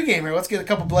pregame here. Let's get a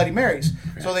couple Bloody Marys.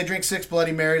 Right. So they drink 6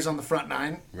 Bloody Marys on the front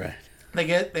 9. Right.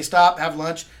 They stop, have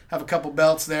lunch, have a couple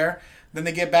belts there. Then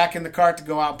they get back in the cart to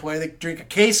go out and play. They drink a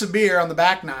case of beer on the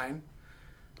back 9.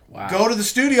 Wow. Go to the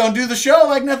studio and do the show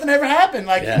like nothing ever happened.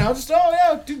 Like, just,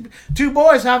 two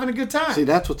boys having a good time. See,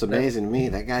 that's what's amazing to me.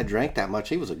 That guy drank that much.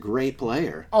 He was a great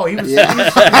player. Oh, he was. Yeah.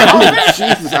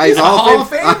 Jesus, he's a Hall of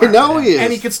Famer. I know he is.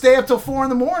 And he could stay up till 4 in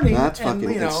the morning. That's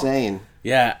fucking insane.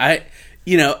 Yeah,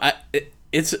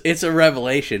 it's a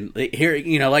revelation.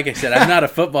 Hearing, like I said, I'm not a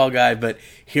football guy, but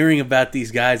hearing about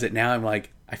these guys that now I'm like,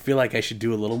 I feel like I should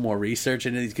do a little more research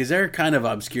into these because they're kind of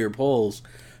obscure polls,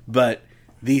 but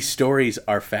these stories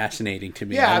are fascinating to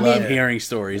me. Yeah, I love hearing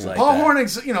stories like Paul that.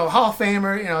 Hornick's, Hall of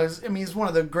Famer. He's one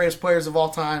of the greatest players of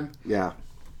all time. Yeah.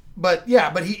 But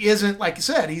he isn't, like you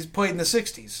said, he's played in the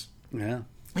 60s. Yeah.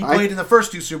 He played in the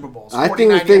first 2 Super Bowls. I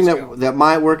think the thing that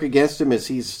might work against him is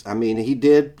he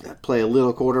did play a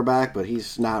little quarterback, but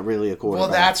he's not really a quarterback.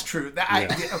 Well, that's true.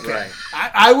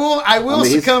 I will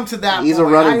succumb to that. He's a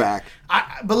running back.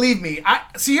 Believe me.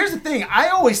 See, here's the thing. I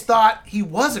always thought he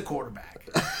was a quarterback.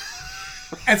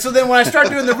 And so then when I started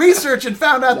doing the research and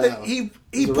found out that he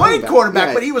played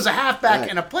quarterback, but he was a halfback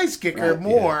and a place kicker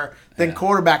more than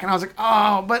quarterback. And I was like,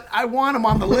 oh, but I want him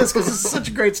on the list because this is such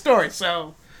a great story.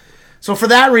 So for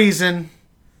that reason,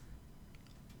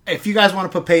 if you guys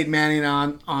want to put Peyton Manning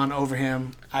on over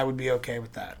him, I would be okay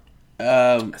with that.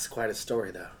 That's quite a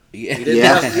story, though. Yeah.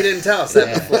 You didn't tell us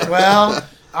that before. Well,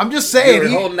 I'm just saying. You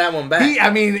were holding that one back.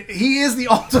 He is the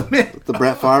ultimate. The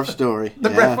Brett Favre story.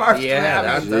 Brett Favre story. Yeah,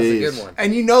 that's a good one.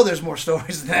 And there's more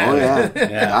stories than that. Oh,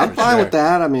 yeah. I'm fine with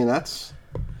that. I mean, that's...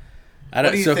 I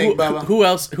don't, what do you think, Bubba?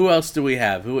 Who else do we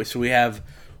have? So we have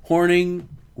Horning.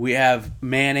 We have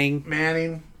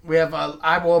Manning. We have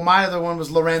my other one was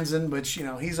Lorenzen, which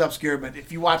he's obscure. But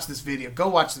if you watch this video, go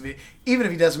watch the video. Even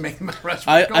if he doesn't make the Mount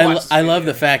Rushmore, I love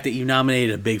the fact that you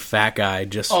nominated a big fat guy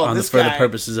just for the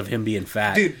purposes of him being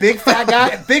fat. Dude, big fat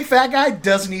guy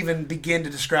doesn't even begin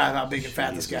to describe how big and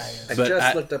fat this guy is.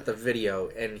 I looked up the video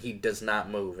and he does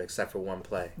not move except for one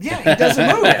play. Yeah, he doesn't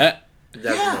move. He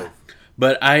doesn't move.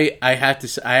 But I have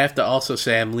to also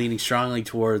say I'm leaning strongly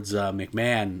towards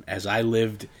McMahon as I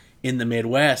lived in the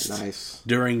Midwest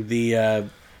during the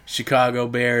Chicago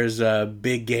Bears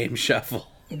big game shuffle.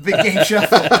 The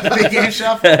big game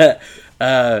shuffle.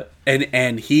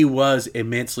 And he was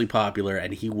immensely popular,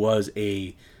 and he was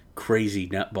a crazy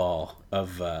nutball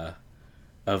of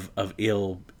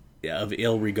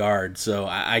ill regard. So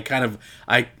I kind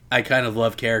of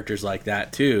love characters like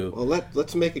that too. Well,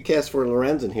 let's make a cast for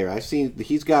Lorenzen here. I see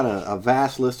he's got a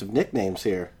vast list of nicknames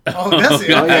here. Oh, does he?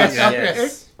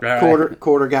 Yes. Right.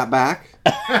 Quarter got back.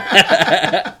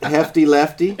 Hefty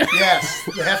lefty. Yes,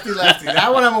 the hefty lefty.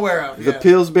 That one I'm aware of. The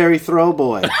Pillsbury throw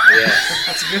boy. Yes.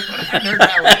 That's a good one. I heard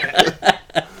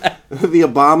that one. The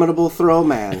abominable throw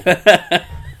man.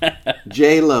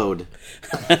 J-Load.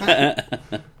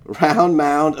 Round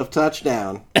mound of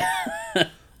touchdown.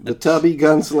 The tubby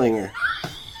gunslinger.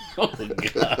 Oh my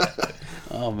god.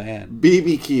 Oh man.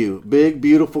 BBQ. Big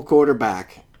beautiful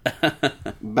quarterback.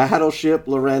 Battleship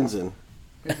Lorenzen.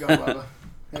 There you go, Bubba.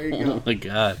 There you go. Oh my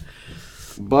god.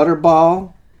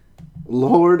 Butterball,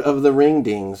 Lord of the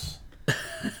Ringdings.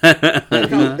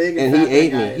 and he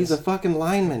ate me. He's a fucking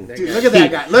lineman. Dude, look at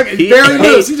that guy. Look, he barely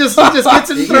moves. He just gets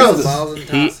in and throws.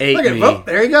 He ate look at me. him.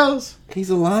 There he goes.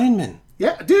 He's a lineman.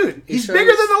 Yeah, dude. He's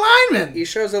bigger than the lineman. He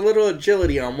shows a little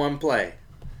agility on one play.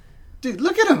 Dude,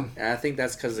 look at him. And I think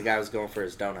that's because the guy was going for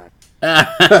his donut.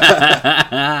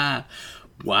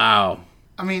 Wow.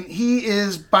 I mean, he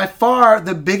is by far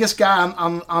the biggest guy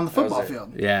on the football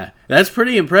field. Yeah, that's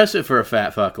pretty impressive for a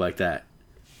fat fuck like that.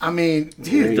 I mean,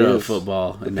 dude, Throw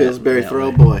football. The Pillsbury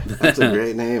throw boy. That's a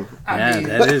great name. I mean,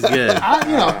 that is good.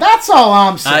 That's all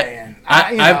I'm saying.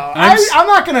 I'm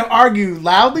not going to argue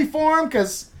loudly for him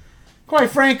because, Quite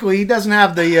frankly, he doesn't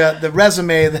have the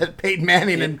resume that Peyton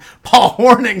Manning and Paul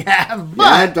Hornung have.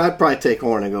 But, I'd probably take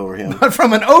Hornung over him. but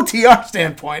from an OTR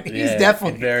standpoint, he's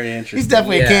definitely very interesting. He's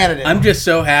definitely a candidate. I'm just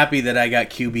so happy that I got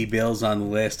QB Bills on the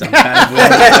list. I'm kind of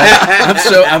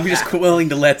willing I'm just willing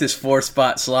to let this 4th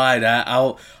spot slide.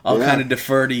 I'll kind of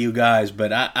defer to you guys,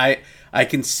 but I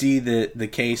can see the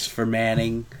case for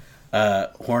Manning.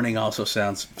 Hornung also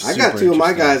sounds super I got 2 of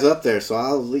my interesting. guys up there, so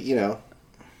I'll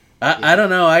I don't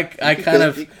know. I kind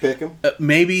of pick him.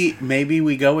 Maybe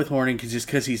we go with Hornung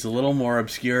because he's a little more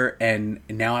obscure, and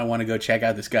now I want to go check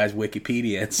out this guy's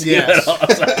Wikipedia and see Yes. so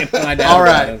I can find out. All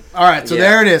about right, him. all right. So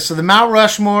there it is. So the Mount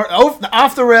Rushmore,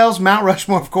 off the rails, Mount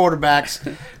Rushmore of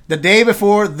quarterbacks. The day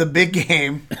before the big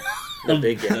game, The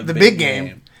big game. the big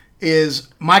game is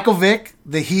Michael Vick,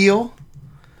 the heel,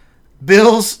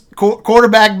 Bills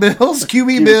quarterback, Bills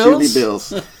QB Bills, QB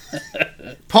Bills.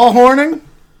 Paul Hornung,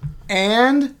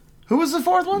 and who was the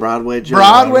 4th one? Broadway Joe.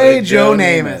 Joe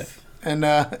Namath.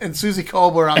 And Susie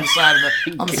Colbert on the side of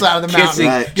the mountain, Kissing.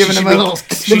 Right. giving him a little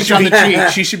smooch on the cheek.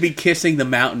 She should be kissing the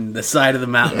mountain, the side of the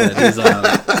mountain that he's on.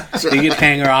 You could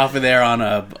hang her off of there on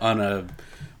a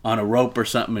rope or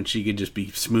something, and she could just be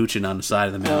smooching on the side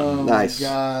of the mountain. Nice.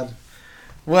 God.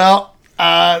 Well,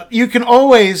 you can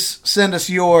always send us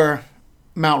your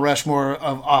Mount Rushmore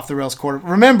of off the rails quarter.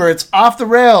 Remember, it's off the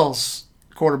rails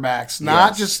quarterbacks,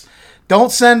 not just. Don't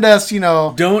send us,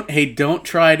 Don't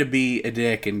try to be a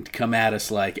dick and come at us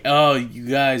like, oh, you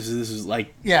guys, this is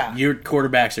like, your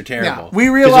quarterbaugh's are terrible. Yeah, we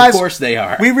realize, of course they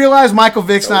are. We realize Michael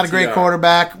Vick's not a great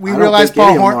quarterback. We realize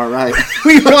Paul Hornung. Right.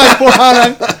 We realize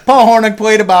Paul Hornung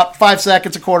played about 5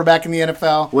 seconds of quarterback in the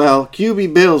NFL. Well,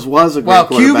 QB Bills was a great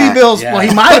quarterback. QB Bills. Yeah. Well,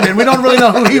 he might have been. We don't really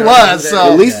know who he was.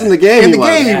 So at least in the game, in he the was.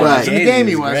 game he was. Right. In the game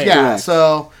he was. Great. Yeah. Correct.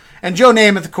 So, and Joe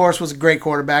Namath, of course, was a great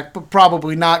quarterback, but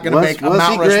probably not going to make a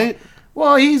Mount Rushmore. Was he great?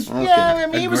 Well, he's he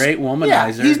was great womanizer. Yeah,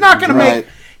 he's not going to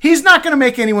He's not going to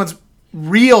make anyone's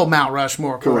real Mount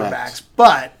Rushmore quarterbacks, Correct.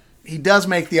 but he does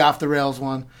make the off the rails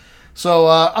one. So,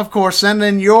 of course, send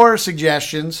in your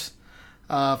suggestions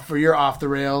for your off the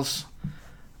rails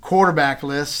quarterback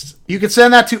list. You can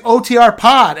send that to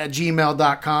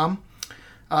otrpod@gmail.com.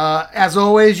 As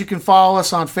always, you can follow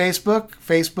us on Facebook,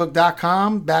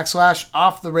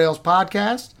 facebook.com/off the rails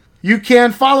podcast. You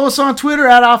can follow us on Twitter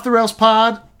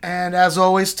 @OffTheRailsPod. And as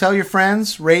always, tell your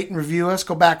friends, rate and review us.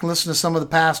 Go back and listen to some of the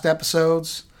past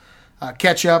episodes.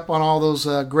 Catch up on all those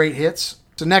great hits.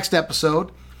 So next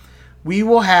episode, we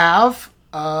will have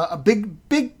a big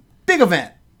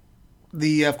event.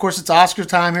 Of course, it's Oscar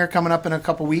time here coming up in a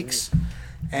couple weeks.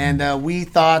 And we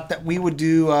thought that we would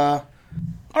do our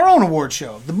own award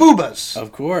show, the Boobas.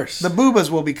 Of course. The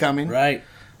Boobas will be coming. Right.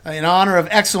 In honor of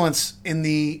excellence in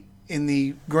the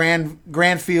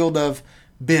grand field of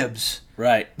bibs.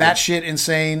 Right. Batshit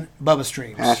insane Bubba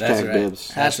streams. Hashtag right.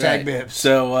 Bibs. Hashtag Bibs.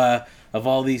 So, of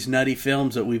all these nutty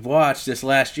films that we've watched this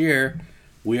last year,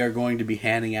 we are going to be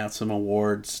handing out some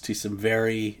awards to some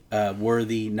very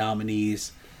worthy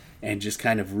nominees and just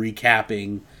kind of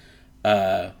recapping.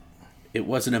 It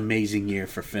was an amazing year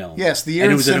for film. Yes, the year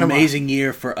and in it was cinema. an amazing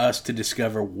year for us to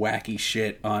discover wacky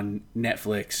shit on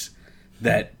Netflix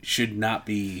that should not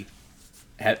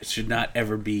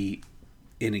ever be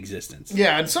in existence.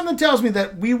 Yeah, and something tells me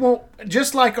that we won't,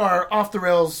 just like our off the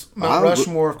rails Mount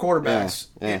Rushmore of quarterbacks.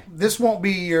 Yeah. This won't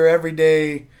be your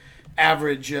everyday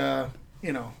average. Well,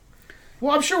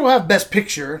 I'm sure we'll have Best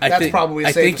Picture. That's probably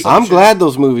a safe assumption. I'm glad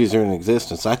those movies are in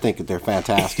existence. I think that they're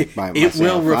fantastic by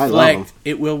myself. I love them.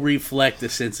 It will reflect the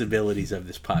sensibilities of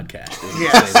this podcast.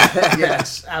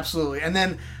 Yes, absolutely. And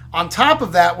then on top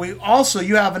of that, you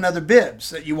have another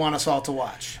Bibs that you want us all to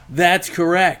watch. That's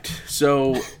correct.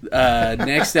 So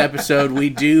next episode we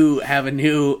do have a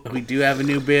new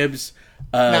Bibs.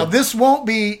 Now this will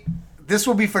be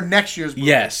for next year's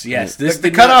Boobas. Yes. This The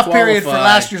did not cutoff period for qualify.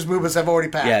 last year's Boobas have already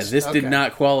passed. Yeah, this did Okay.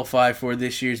 not qualify for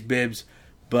this year's Bibs,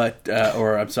 but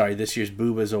this year's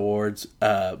Boobas Awards.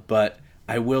 But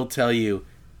I will tell you,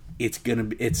 it's gonna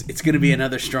be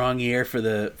another strong year for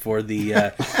the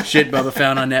shit Bubba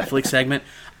found on Netflix segment.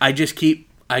 I just keep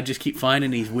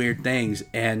finding these weird things,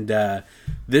 and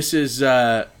this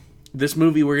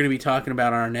movie we're gonna be talking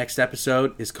about on our next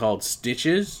episode is called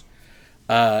Stitches.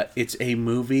 It's a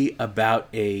movie about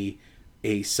a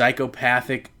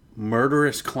psychopathic,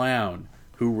 murderous clown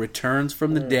who returns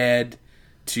from the dead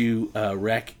to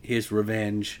wreak his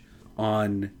revenge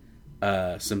on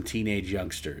some teenage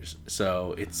youngsters.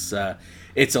 So it's a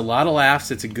lot of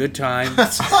laughs. It's a good time.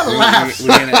 That's a lot of laughs.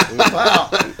 Wow.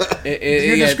 Your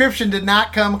yeah. description did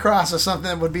not come across as something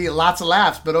that would be lots of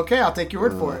laughs, but okay, I'll take your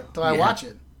word for it until I watch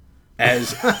it.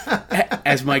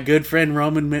 As my good friend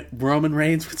Roman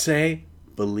Reigns would say,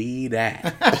 Believe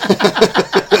that.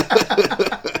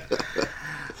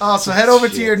 Oh, so head over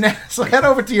to your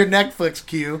Netflix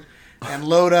queue and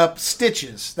load up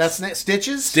Stitches. That's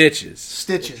Stitches.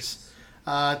 Stitches.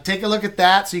 Take a look at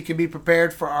that so you can be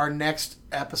prepared for our next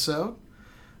episode.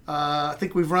 I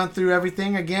think we've run through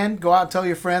everything. Again, go out and tell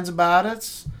your friends about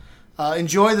it.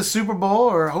 Enjoy the Super Bowl,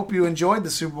 or hope you enjoyed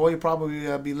the Super Bowl. You'll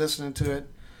probably be listening to it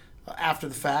after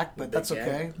the fact, but that's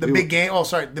okay. The big game. Oh,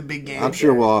 sorry, the big game. I'm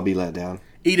sure we'll all be let down.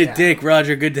 Eat a dick,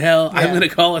 Roger Goodell. I'm going to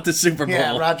call it the Super Bowl.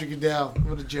 Yeah, Roger Goodell.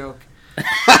 What a joke.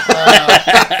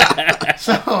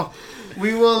 So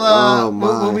we will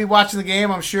we'll be watching the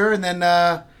game, I'm sure, and then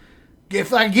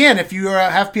if you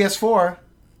have PS4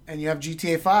 and you have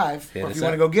GTA 5, or if you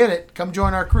want to go get it, come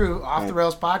join our crew, Off the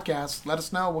Rails Podcast. Let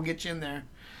us know. We'll get you in there.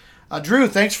 Drew,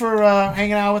 thanks for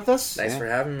hanging out with us. Thanks for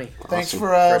having me. Thanks for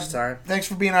first time. Thanks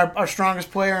for being our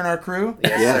strongest player in our crew.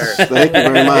 Yes, sir. Thank you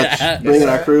very much. Bringing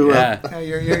our crew up.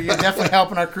 You're definitely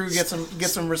helping our crew get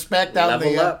some respect out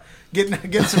in the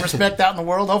getting some respect out in the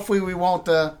world. Hopefully, we won't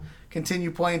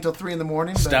continue playing until 3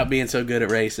 a.m. Stop being so good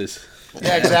at races.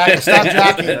 Yeah, exactly. Stop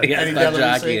jockeying. Stop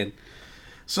jockeying.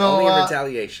 So only in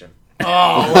retaliation.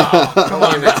 Oh wow! Come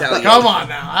on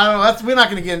now. I don't know. We're not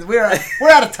going to get into. We're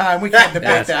out of time. We can't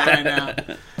debate that right now.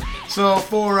 So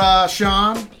for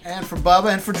Sean and for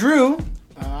Bubba and for Drew,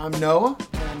 I'm Noah,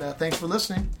 and thanks for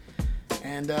listening.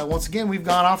 And once again, we've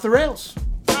gone off the rails.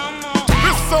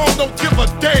 This song don't give a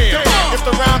damn if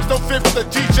the rhymes don't fit, the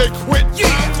DJ quit.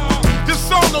 Yeah. This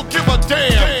song don't give a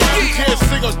damn. You can't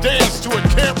sing or dance to it,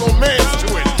 can't romance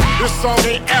to it. This song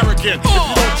ain't arrogant if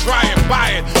you don't try and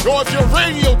buy it, or if your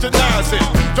radio denies it.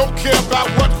 Don't care about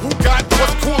who got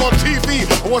what's cool on TV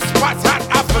or what spots hot,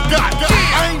 I forgot.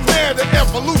 I ain't mad at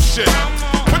evolution,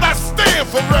 but I stand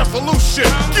for revolution.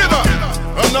 Get up,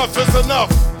 enough is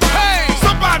enough. Hey,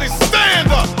 somebody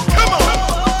stand up, come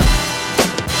on.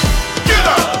 Get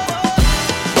up,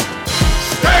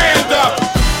 stand up.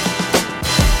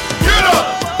 Get up,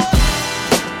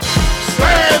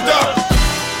 stand up.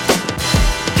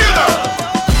 Get up,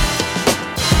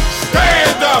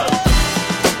 stand up.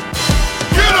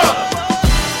 Get up,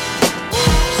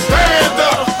 stand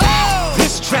up.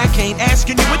 This track ain't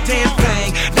asking you a damn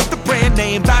thing. Not the brand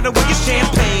name, bottle with your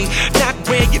champagne. Not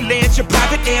where you land your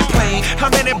private airplane. How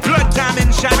many blood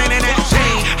diamonds shining in that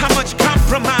chain? How much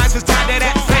compromise is tied to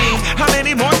that fame? How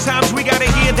many more times we gotta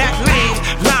hear that lame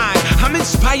line? I'm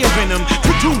inspiring them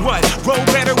to do what? Roll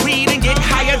better weed and get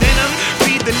higher than them.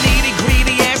 Feed the needy,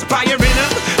 greedy, aspiring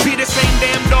them. Be the same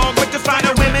damn dog with the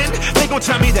finer women. They gon'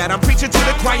 tell me that I'm preaching to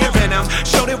the choir and I'm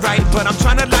showed it right, but I'm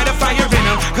trying to light a fire in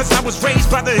them. Cause I was raised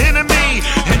by the enemy,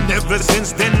 and ever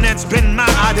since then that's been my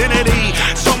identity.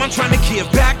 So I'm trying to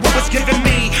give back what was given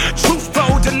me.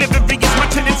 Truthful delivery is my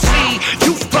tendency.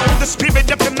 Youthful, the spirit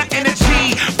up in my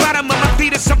energy. Bottom of my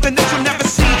feet is something that you'll never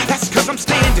see. That's cause I'm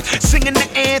standing, singing the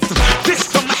anthem. This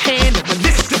from my hand, and the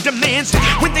list of demands.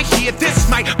 When they hear this,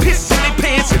 might piss in their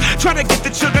pants. Try to get the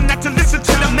children not to listen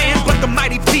to the man, but the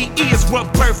mighty PE is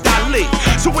what birthed Ali.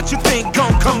 So what you think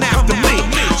gon' come after me?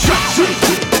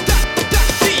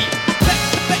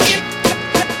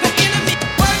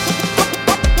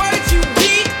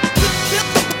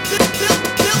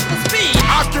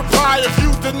 Occupy if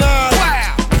you deny.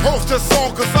 Post this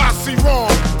song cause I see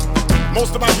wrong.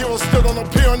 Most of my heroes still don't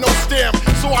appear on no stamp,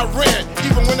 so I ran,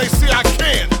 even when they see I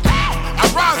can. I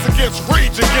rise against,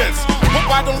 rage against.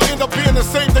 Hope I don't end up being the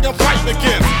same thing I'm fighting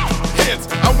against. Hence,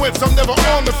 I wins, I'm never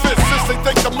on the fence since they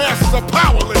think the masses are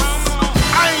powerless.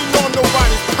 I ain't on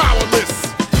nobody's powerless.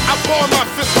 I ball my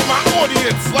fist with my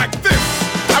audience like this.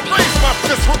 I raise my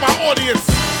fist with my audience.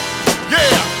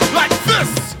 Yeah, like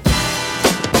this.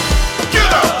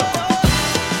 Get up.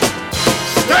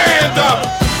 Stand up.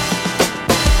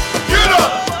 Get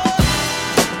up.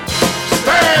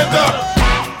 Stand up.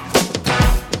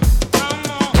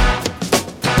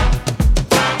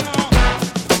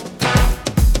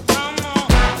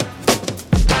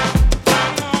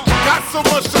 Got so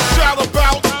much to shout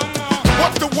about.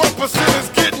 What the 1% is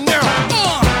getting out.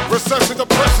 Recession,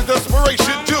 depression,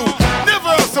 desperation do.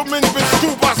 Never have so many been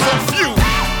screwed by so few.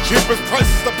 Cheapest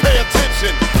prices to pay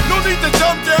attention. No need to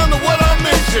jump down to what I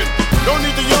mentioned. No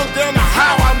need to young down to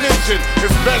how I mentioned.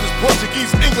 As bad as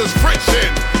Portuguese, English, French,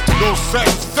 and no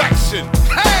satisfaction.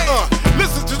 Hey,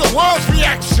 listen to the world's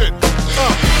reaction.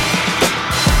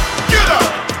 Get up.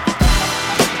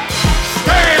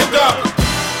 Stand up.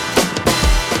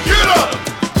 Get up.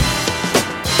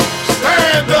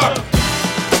 Stand up.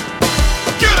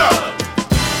 Get up.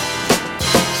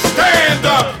 Stand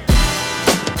up.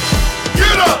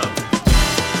 Get up.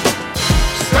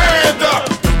 Stand up.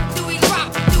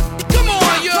 Come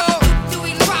on, yo.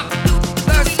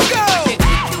 Let's go.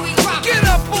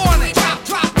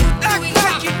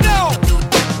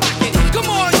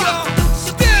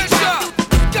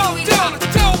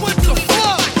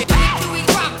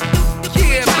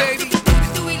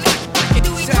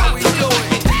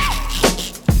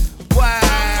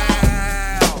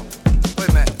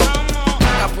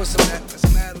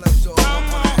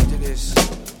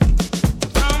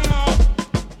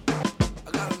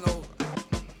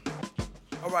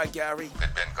 right, Gary.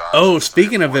 Oh,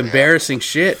 speaking of embarrassing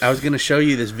shit, I was going to show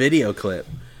you this video clip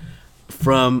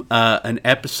from an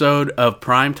episode of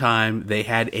Primetime. They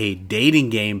had a dating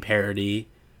game parody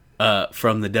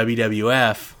from the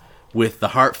WWF with the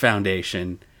Hart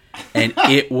Foundation, and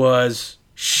it was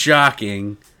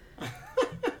shocking.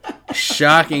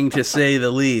 Shocking to say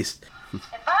the least. If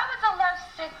I was a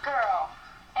lovesick girl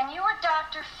and you were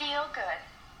Dr. Feelgood,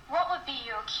 what would be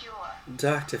your cure?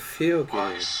 Dr. Feelgood.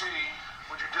 Well, you see,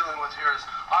 what you're dealing with here is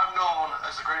I'm known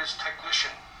as the greatest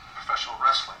technician in professional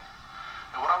wrestling.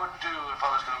 And what I would do if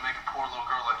I was going to make a poor little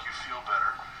girl like you feel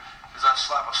better is I'd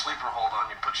slap a sleeper hold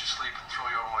on you, put you to sleep, and throw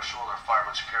you over my shoulder,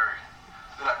 fireman's carry.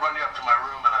 Then I'd run you up to my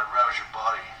room and I'd ravage your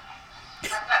body.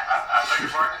 I beg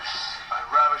your pardon? I'd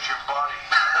ravage your body.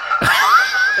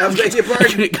 I beg your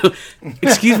pardon?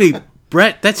 Excuse me,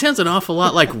 Brett, that sounds an awful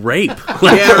lot like rape.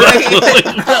 Yeah, right.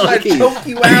 I'll choke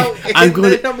you out, I'm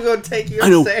going to take you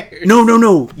upstairs.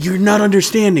 No, you're not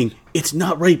understanding. It's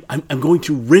not rape. I'm going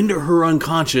to render her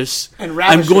unconscious. And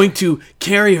ravish I'm going to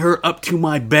carry her up to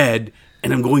my bed,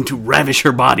 and I'm going to ravish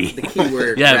her body. The key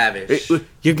word, ravish.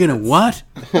 You're going to what?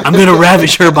 I'm going to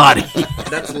ravish her body.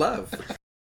 That's love.